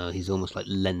be. He's almost like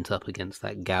leant up against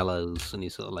that gallows, and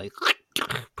he's sort of like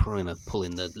pulling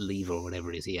the lever or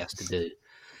whatever it is he has to do,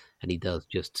 and he does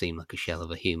just seem like a shell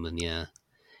of a human, yeah.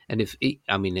 And it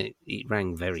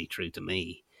rang very true to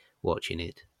me watching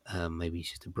it. Maybe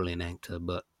he's just a brilliant actor,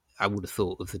 but I would have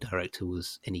thought if the director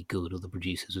was any good or the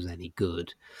producers was any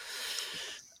good,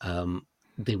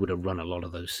 they would have run a lot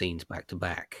of those scenes back to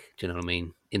back. Do you know what I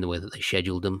mean? In the way that they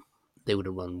scheduled them, they would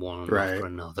have run one Right. after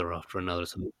another.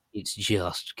 So it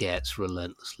just gets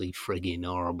relentlessly frigging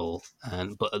horrible.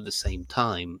 But at the same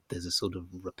time, there's a sort of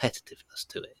repetitiveness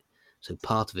to it. So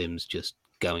part of him's just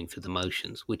going through the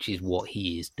motions, which is what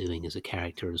he is doing as a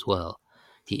character as well.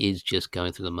 He is just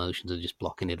going through the motions and just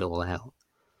blocking it all out.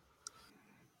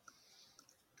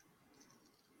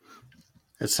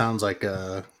 It sounds like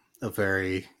a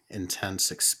very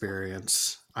intense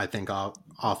experience. I think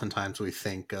oftentimes we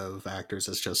think of actors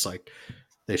as just like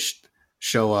they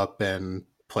show up and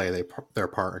play their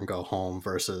part and go home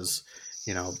versus,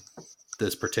 you know,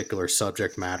 this particular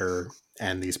subject matter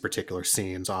and these particular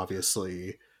scenes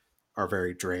obviously are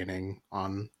very draining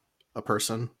on a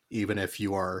person, even if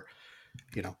you are,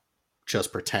 you know,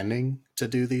 just pretending to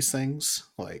do these things.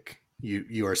 Like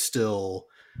you are still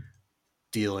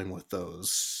dealing with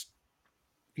those,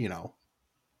 you know,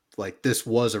 like this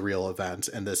was a real event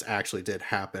and this actually did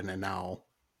happen and now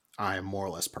I am more or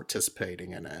less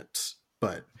participating in it.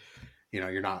 But, you know,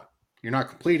 you're not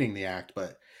completing the act,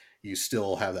 but you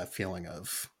still have that feeling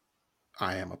of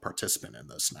I am a participant in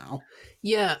this now.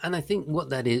 Yeah, and I think what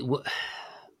that is,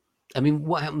 I mean,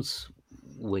 what happens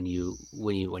when you're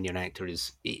an actor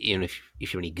is, you know,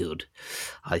 if you're any good,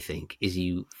 I think, is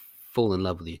you fall in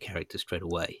love with your character straight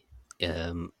away.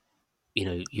 Um, you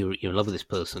know, you're in love with this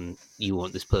person. You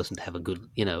want this person to have a good,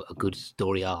 you know, a good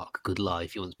story arc, a good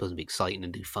life. You want this person to be exciting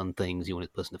and do fun things. You want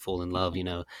this person to fall in love. You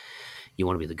know, you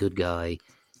want to be the good guy.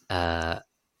 Uh,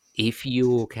 if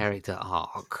your character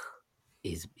arc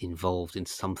is involved in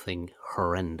something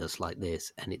horrendous like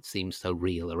this, and it seems so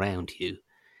real around you,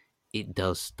 it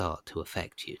does start to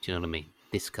affect you. Do you know what I mean?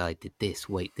 This guy did this.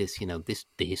 Wait, this, you know, this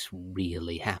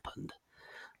really happened.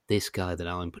 This guy that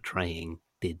I'm portraying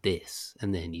did this,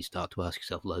 and then you start to ask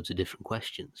yourself loads of different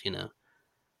questions. You know,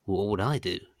 well, what would I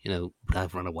do? You know, would I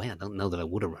have run away? I don't know that I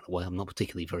would have run away. I'm not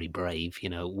particularly very brave. You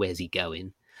know, where's he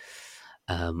going?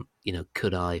 You know,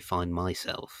 could I find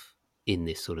myself in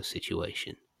this sort of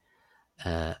situation?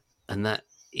 Uh, and that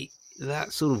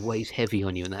sort of weighs heavy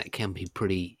on you, and that can be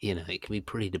pretty, you know, it can be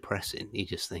pretty depressing. You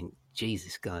just think, geez,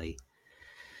 this guy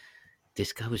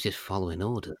was just following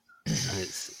orders, and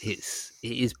it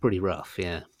is pretty rough,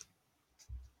 yeah.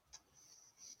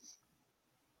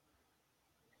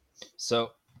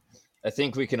 So I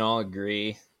think we can all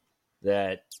agree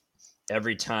that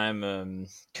every time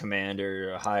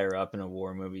commander or higher up in a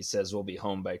war movie says we'll be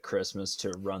home by Christmas,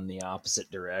 to run the opposite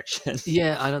direction.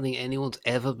 Yeah, I don't think anyone's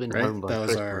ever been Right? home by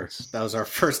That Christmas. was our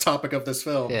first topic of this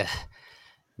film. Yeah,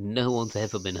 no one's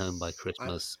ever been home by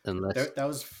Christmas unless That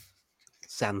was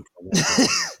Santa.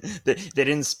 They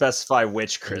didn't specify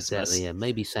which Christmas. Exactly, yeah,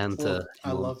 maybe Santa.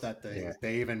 I love that Yeah.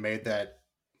 they even made that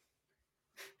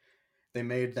they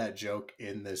made that joke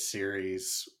in this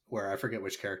series where I forget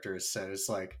which character it said. It's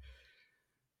like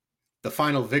the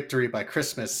final victory by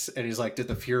Christmas, and he's like, "Did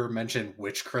the Fuhrer mention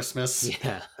which Christmas?"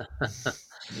 Yeah,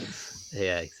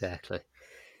 yeah, exactly.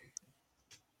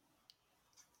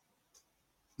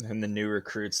 And the new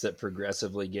recruits that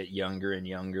progressively get younger and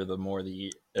younger the more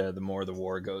the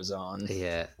war goes on.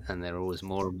 Yeah, and there are always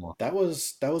more and more. That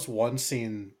was one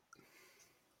scene.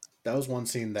 That was one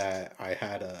scene that I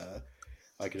had a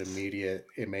like an immediate.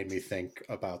 It made me think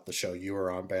about the show you were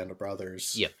on, Band of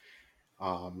Brothers. Yep.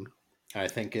 I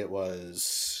think it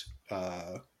was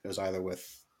either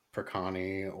with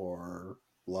Percani or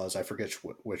Luz. I forget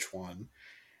which one.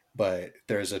 But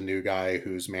there's a new guy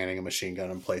who's manning a machine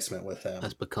gun emplacement with him.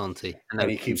 That's Baconti. And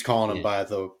he keeps calling him by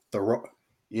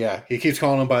he keeps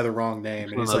calling him by the wrong name.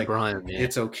 And he's like, O'Brien, yeah.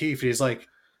 It's O'Keefe. He's like,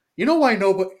 you know why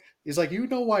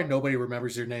nobody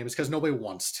remembers your name? It's because nobody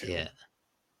wants to. Yeah.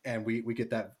 And we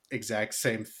get that exact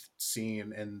same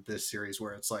scene in this series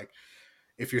where it's like,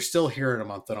 if you're still here in a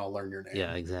month, then I'll learn your name.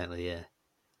 Yeah, exactly. Yeah.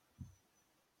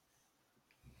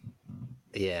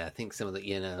 Yeah, I think some of the,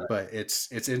 you know. But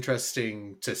it's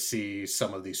interesting to see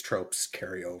some of these tropes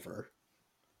carry over.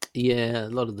 Yeah, a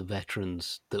lot of the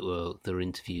veterans that were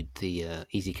interviewed, the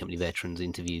Easy Company veterans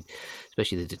interviewed,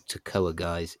 especially the Toccoa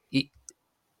guys. I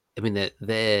mean,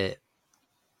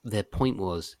 their point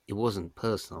was, it wasn't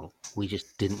personal. We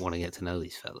just didn't want to get to know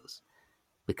these fellas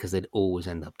because they'd always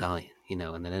end up dying, you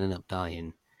know, and they'd end up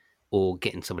dying or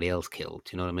getting somebody else killed.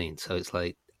 Do you know what I mean? So it's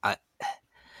like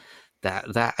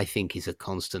that I think is a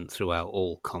constant throughout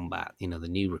all combat. You know, the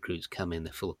new recruits come in,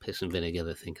 they're full of piss and vinegar.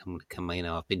 They think, I'm going to come, you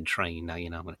know, I've been trained now, you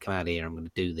know, I'm going to come out here, I'm going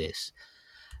to do this.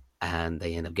 And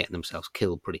they end up getting themselves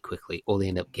killed pretty quickly, or they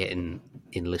end up getting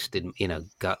enlisted, you know,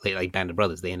 like Band of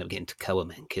Brothers, they end up getting Toccoa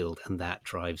men killed, and that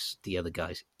drives the other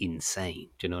guys insane.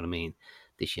 Do you know what I mean?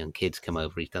 This young kid's come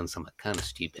over, he's done something kind of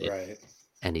stupid. Right.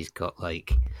 And he's got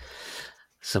like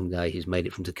some guy who's made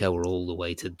it from Toccoa all the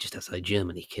way to just outside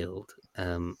Germany killed.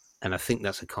 And I think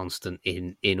that's a constant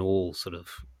in all sort of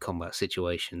combat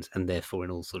situations, and therefore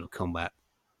in all sort of combat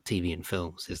TV and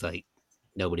films. Is like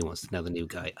nobody wants to know the new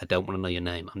guy. I don't want to know your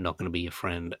name. I'm not going to be your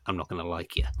friend. I'm not going to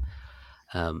like you.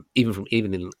 Even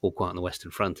in All Quiet on the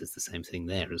Western Front, it's the same thing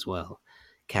there as well.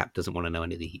 Cap doesn't want to know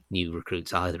any of the new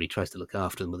recruits either. He tries to look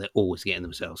after them, but they're always getting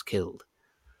themselves killed.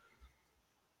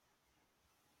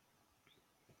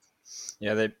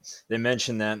 Yeah, they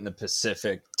mentioned that in the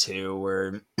Pacific too,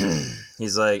 where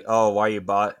he's like, "Oh, why you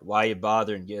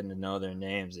bothering getting to know their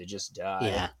names? They just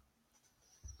died."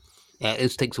 Yeah, it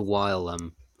takes a while.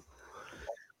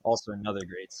 Also, another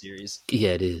great series.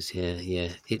 Yeah, it is. Yeah.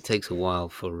 It takes a while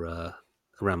for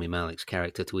Rami Malek's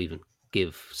character to even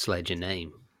give Sledge a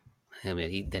name. I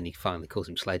mean, he finally calls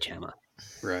him Sledgehammer.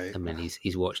 Right. I mean,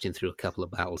 he's watched him through a couple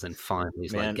of battles, and finally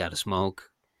he's Man. like, "Got a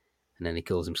smoke," and then he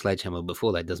calls him Sledgehammer.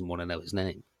 Before that, doesn't want to know his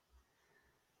name.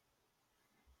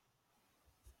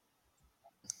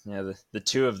 Yeah, the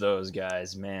two of those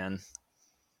guys, man,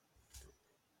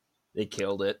 they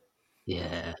killed it.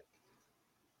 Yeah,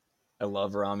 I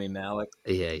love Rami Malek.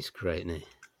 yeah, he's great, isn't he?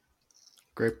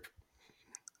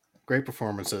 Great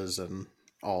performances in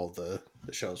all the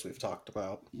shows we've talked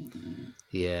about.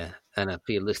 Yeah, and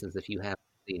for your listeners, if you haven't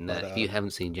seen that, But if you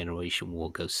haven't seen Generation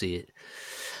War, go see it.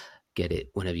 Get it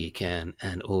whenever you can.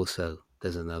 And also,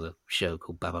 there's another show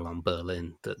called Babylon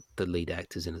Berlin that the lead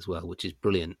actor's in as well, which is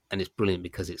brilliant. And it's brilliant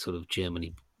because it's sort of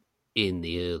Germany in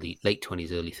the late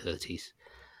 20s, early 30s,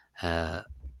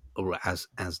 or as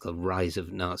the rise of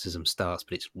Nazism starts.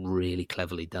 But it's really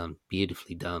cleverly done,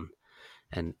 beautifully done.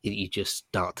 And you just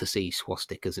start to see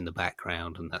swastikas in the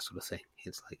background and that sort of thing.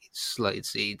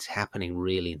 It's happening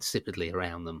really insipidly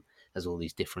around them as all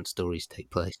these different stories take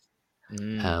place.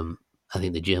 I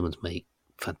think the Germans make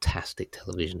fantastic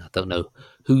television. I don't know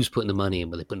who's putting the money in,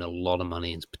 but they're putting a lot of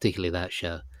money in, particularly that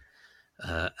show.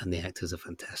 And the actors are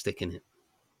fantastic in it.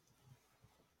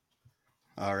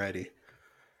 Alrighty.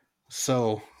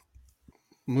 So,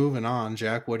 moving on,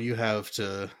 Jack, what do you have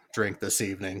to drink this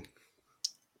evening?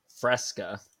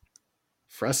 Fresca.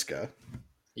 Fresca?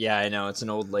 Yeah, I know it's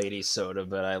an old lady soda,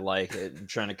 but I like it. I'm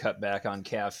trying to cut back on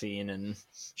caffeine and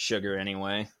sugar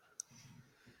anyway.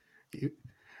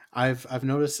 I've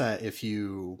noticed that if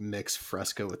you mix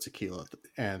Fresca with tequila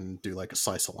and do like a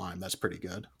slice of lime, that's pretty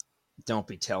good. Don't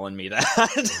be telling me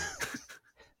that.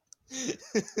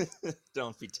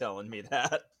 Don't be telling me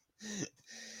that.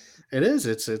 It is.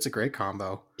 It's a great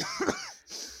combo.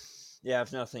 Yeah,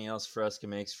 if nothing else, Fresca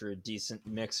makes for a decent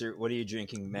mixer. What are you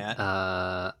drinking, Matt?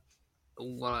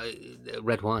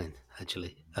 Red wine,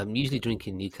 actually. I'm usually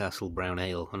drinking Newcastle Brown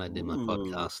Ale when I do my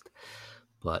podcast,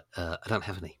 but I don't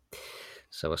have any.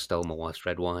 So I stole my wife's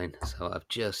red wine. So I've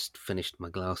just finished my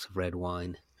glass of red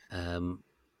wine.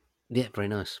 Yeah, very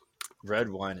nice. Red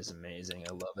wine is amazing.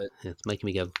 I love it. It's making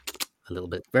me go a little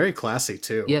bit. Very classy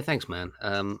too. Yeah, thanks, man.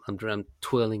 I'm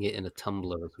twirling it in a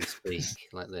tumbler as we speak,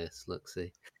 like this. Look,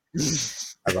 see.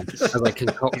 As I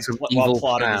concoct some evil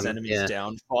plotting plan. his enemy's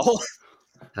downfall.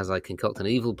 As I concoct an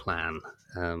evil plan.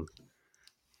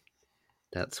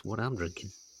 That's what I'm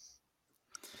drinking.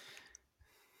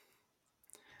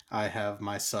 I have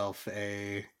myself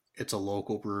it's a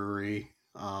local brewery,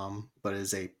 but it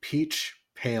is a peach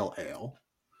pale ale.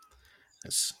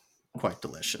 It's quite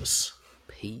delicious.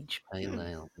 Peach pale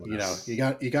ale. You know, you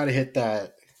got to hit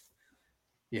that.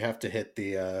 You have to hit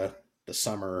the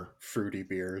summer fruity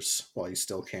beers while you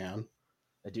still can.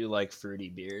 I do like fruity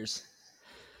beers.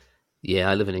 Yeah,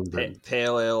 I live in England.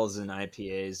 Pale ales and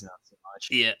IPAs, not so much.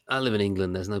 Yeah, I live in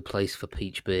England. There's no place for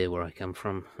peach beer where I come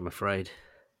from, I'm afraid.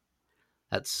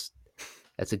 That's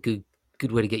a good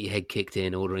way to get your head kicked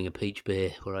in, ordering a peach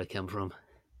beer where I come from.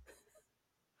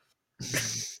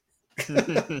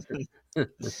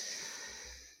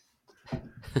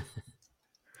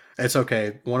 It's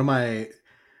okay. One of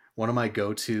my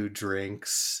go-to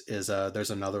drinks is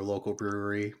there's another local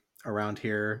brewery around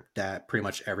here that pretty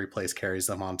much every place carries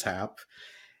them on tap,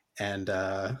 and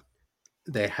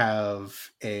they have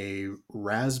a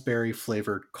raspberry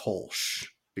flavored Kolsch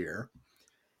beer,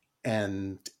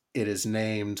 and it is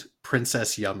named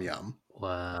Princess Yum Yum.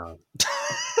 Wow.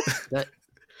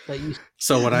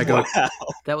 So when I go,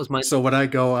 that was my. So when I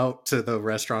go out to the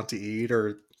restaurant to eat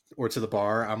or to the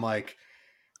bar, I'm like,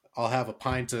 I'll have a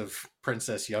pint of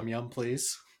Princess Yum Yum,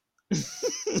 please.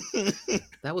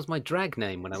 That was my drag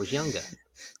name when I was younger.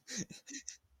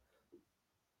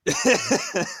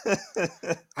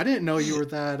 I didn't know you were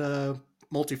that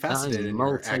multifaceted in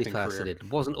your acting career.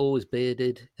 Wasn't always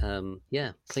bearded.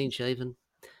 Yeah, clean shaven.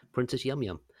 Princess Yum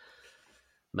Yum.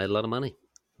 Made a lot of money.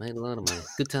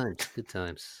 Good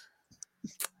times.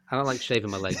 I don't like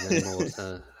shaving my legs anymore,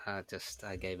 so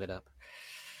I gave it up.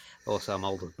 Also, I'm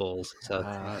old as balls, so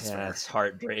That's Yeah, fair. it's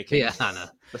heartbreaking. yeah, I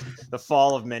know. The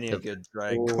fall of many a The good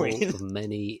drag fall queen. of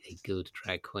many a good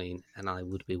drag queen, and I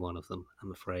would be one of them,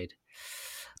 I'm afraid.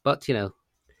 But the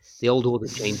old order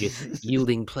changeth,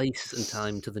 yielding place and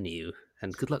time to the new,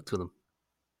 and good luck to them.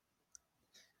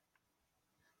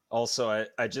 Also,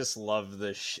 I just love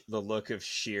the look of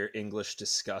sheer English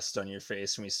disgust on your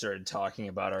face when we started talking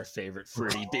about our favorite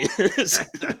fruity beers.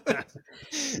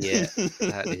 Yeah,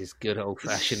 that is good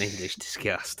old-fashioned English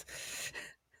disgust.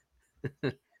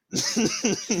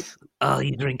 Are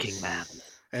you drinking, man?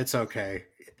 It's okay.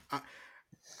 I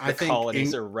The think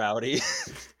colonies are rowdy.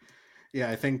 yeah,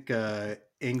 I think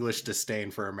English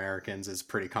disdain for Americans is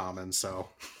pretty common. So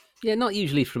Yeah, not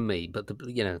usually from me, but the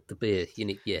beer.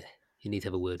 You need to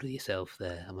have a word with yourself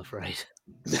there. I'm afraid.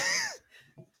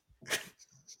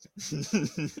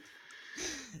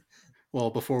 well,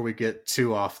 before we get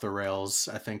too off the rails,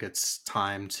 I think it's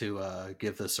time to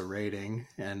give this a rating.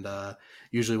 And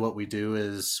usually, what we do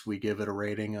is we give it a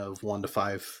rating of 1 to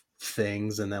 5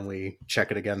 things, and then we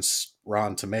check it against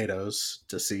Rotten Tomatoes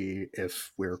to see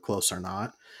if we're close or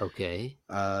not. Okay.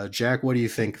 Jack, what do you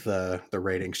think the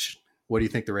rating? What do you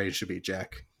think the rating should be,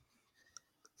 Jack?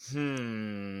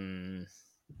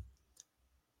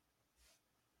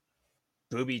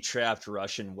 Booby trapped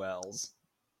Russian wells.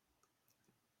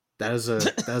 That is a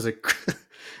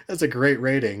that's a great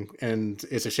rating, and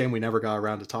it's a shame we never got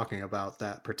around to talking about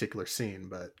that particular scene.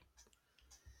 But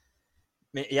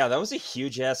Yeah, that was a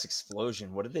huge ass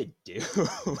explosion. What did they do?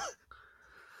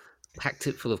 Packed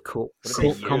it full of cork What did they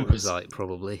use? composite,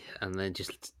 probably, and then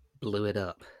just blew it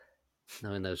up.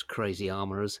 Knowing those crazy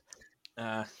armorers.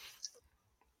 right,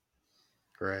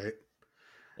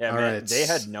 Yeah, all man, right. they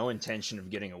had no intention of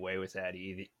getting away with that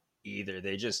either.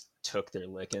 They just took their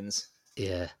lickings.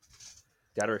 Yeah.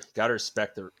 Gotta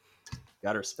respect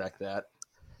that.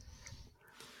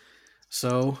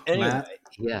 So Anyway, Matt,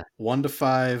 Yeah. 1 to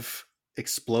 5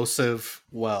 explosive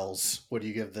wells. What do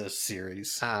you give this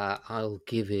series? I'll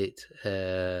give it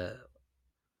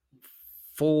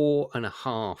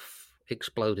 4.5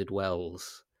 exploded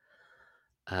wells.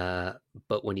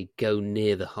 But when you go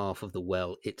near the half of the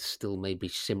well, it's still maybe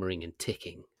simmering and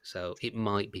ticking. So it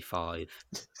might be 5.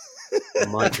 It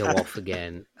might go off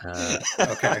again.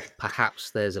 Okay, Perhaps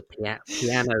there's a piano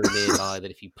nearby that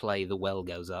if you play, the well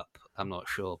goes up. I'm not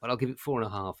sure. But I'll give it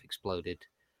 4.5 exploded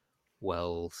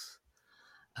wells,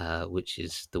 which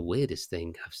is the weirdest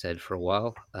thing I've said for a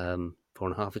while.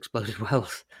 4.5 exploded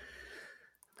wells.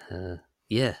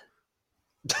 Yeah.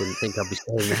 Didn't think I'd be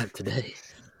saying that today.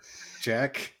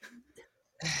 Jack.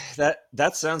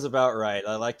 That sounds about right.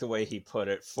 I like the way he put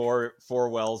it. Four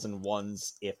wells and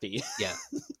one's iffy. Yeah.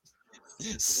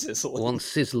 Sizzling. One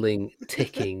sizzling,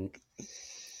 ticking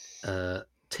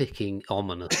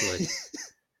ominously.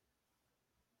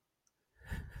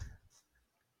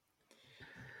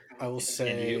 I will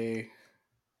say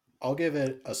I'll give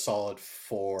it a solid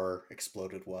 4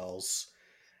 exploded wells.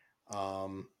 I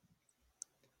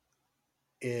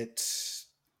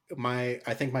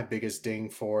think my biggest ding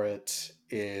for it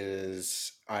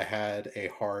is I had a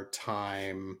hard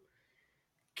time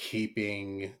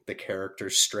keeping the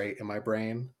characters straight in my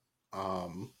brain.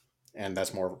 And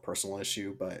that's more of a personal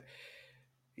issue, but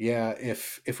yeah,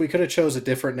 if we could have chose a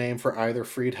different name for either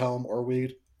Friedhelm or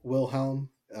Wilhelm,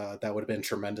 that would have been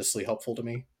tremendously helpful to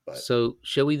me. But So,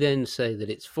 shall we then say that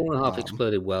it's 4.5 um,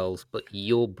 exploded wells, but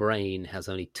your brain has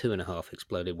only 2.5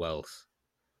 exploded wells?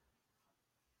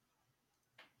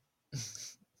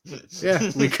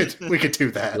 yeah, we could do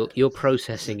that. Your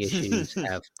processing issues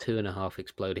have 2.5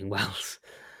 exploding wells.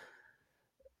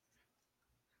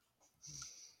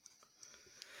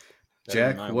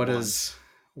 Jack, what does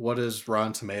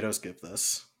Rotten Tomatoes give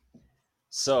this?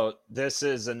 So this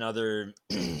is another.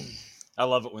 I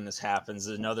love it when this happens.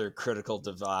 Another critical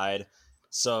divide.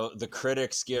 So the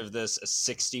critics give this a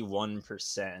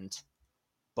 61%,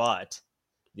 but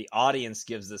the audience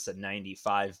gives this a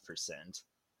 95%.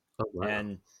 Oh, wow.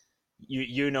 And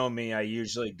you know me, I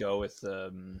usually go with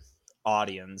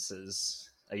audiences.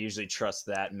 I usually trust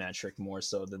that metric more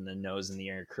so than the nose in the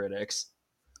air critics.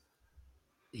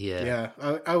 Yeah,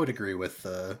 I would agree with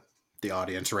the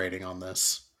audience rating on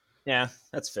this. Yeah,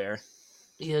 that's fair.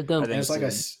 Yeah, don't. I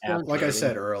think like I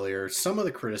said earlier, some of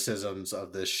the criticisms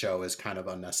of this show is kind of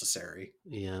unnecessary.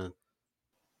 Yeah,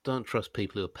 don't trust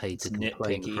people who are paid It's to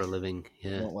complain nitpicky. for a living.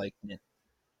 Yeah, I don't like it.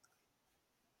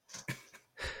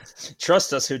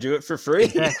 Trust us who do it for free.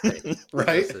 Exactly.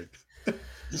 Right?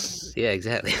 Yeah,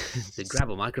 exactly. They grab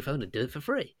a microphone and do it for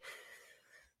free.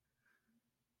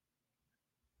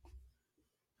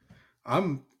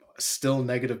 I'm still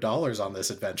negative dollars on this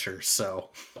adventure. So,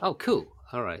 Oh, cool.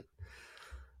 All right.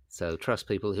 So trust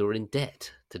people who are in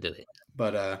debt to do it.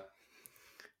 but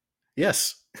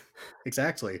yes,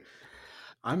 exactly.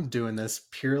 I'm doing this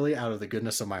purely out of the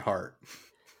goodness of my heart.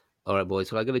 All right,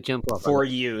 boys. Well, I got to jump off. For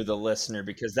you, the listener,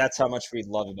 because that's how much we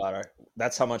love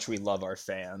our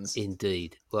fans.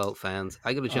 Indeed. Well, fans,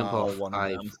 I got to jump Or off. one of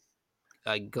them.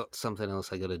 I got something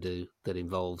else I got to do that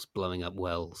involves blowing up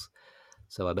wells.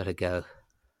 So I better go.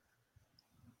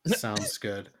 Sounds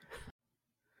good.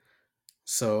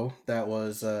 So that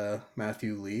was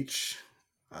Matthew Leitch,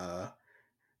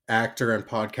 actor and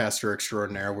podcaster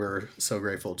extraordinaire. We're so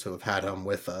grateful to have had him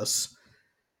with us.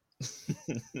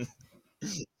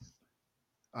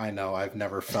 I know I've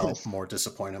never felt more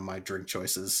disappointed in my drink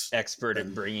choices. Expert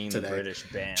in bringing today. The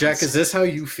British bands. Jack, is this how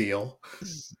you feel?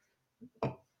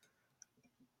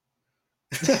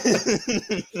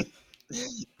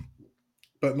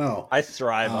 But no, I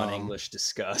thrive on English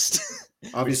disgust.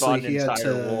 Obviously, he had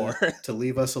to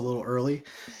leave us a little early.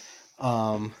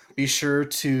 Be sure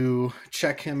to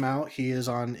check him out. He is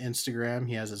on Instagram.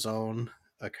 He has his own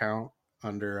account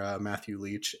under Matthew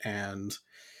Leitch. And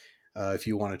if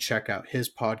you want to check out his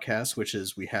podcast, which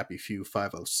is We Happy Few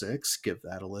 506, give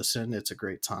that a listen. It's a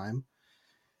great time.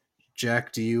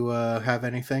 Jack, do you have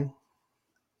anything?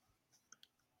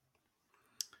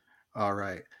 All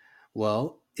right.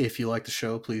 Well, if you like the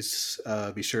show, please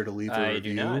be sure to leave a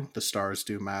review. The stars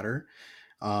do matter.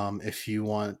 If you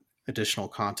want additional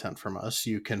content from us,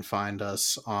 you can find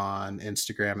us on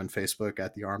Instagram and Facebook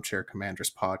at the Armchair Commanders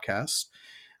Podcast.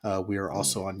 We are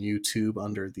also on YouTube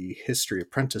under the History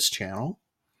Apprentice channel.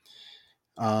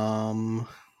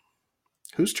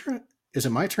 Whose turn? Is it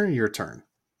my turn or your turn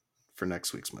for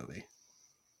next week's movie?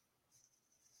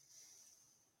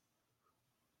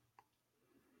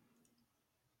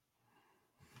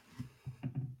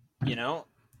 You know,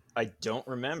 I don't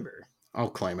remember. I'll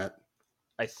claim it.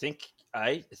 I think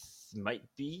might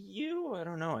be you. I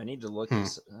don't know. I need to look.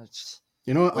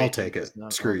 You know what? I'll take it.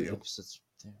 Screw you.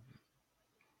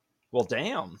 Well,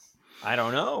 damn. I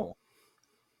don't know.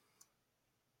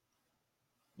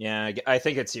 Yeah, I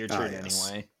think it's your turn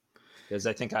anyway. Because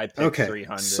I think I picked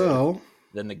 300. So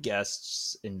then the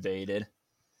guests invaded.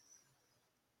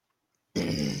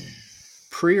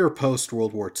 Pre or post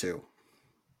World War II?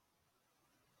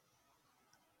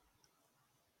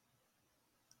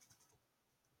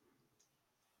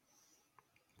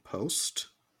 Post?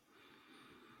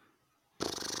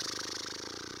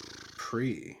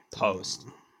 Pre? Post.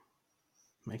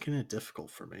 Making it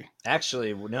difficult for me.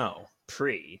 Actually, no.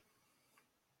 Pre.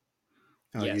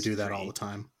 Oh, yes, you do that all the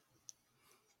time.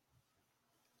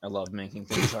 I love making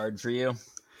things hard for you.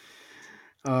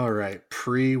 All right.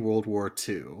 Pre-World War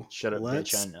II. Shut up,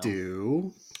 Let's bitch, I know.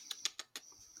 Do...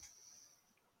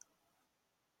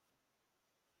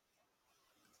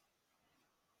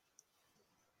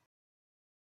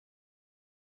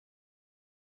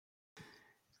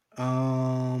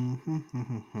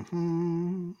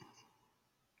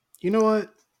 You know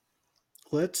what?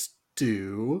 Let's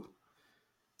do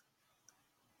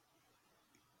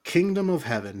Kingdom of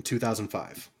Heaven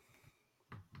 2005.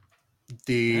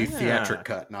 The theatric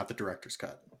cut, not the director's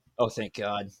cut. Oh, thank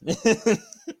God.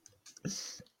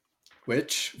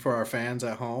 Which, for our fans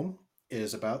at home,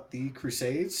 is about the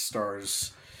Crusades.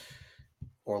 Stars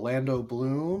Orlando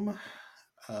Bloom,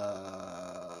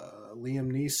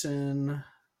 Liam Neeson,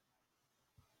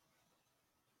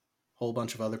 whole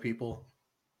bunch of other people.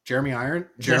 Jeremy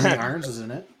Irons is in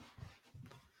it.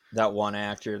 That one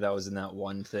actor that was in that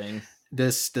one thing.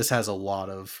 This has a lot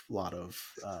of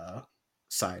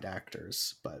side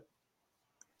actors, but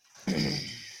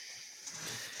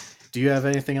do you have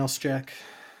anything else, Jack?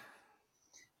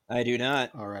 I do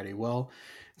not. Alrighty, well,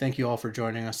 thank you all for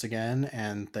joining us again,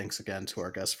 and thanks again to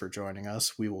our guests for joining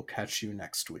us. We will catch you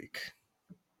next week.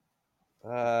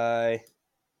 Bye.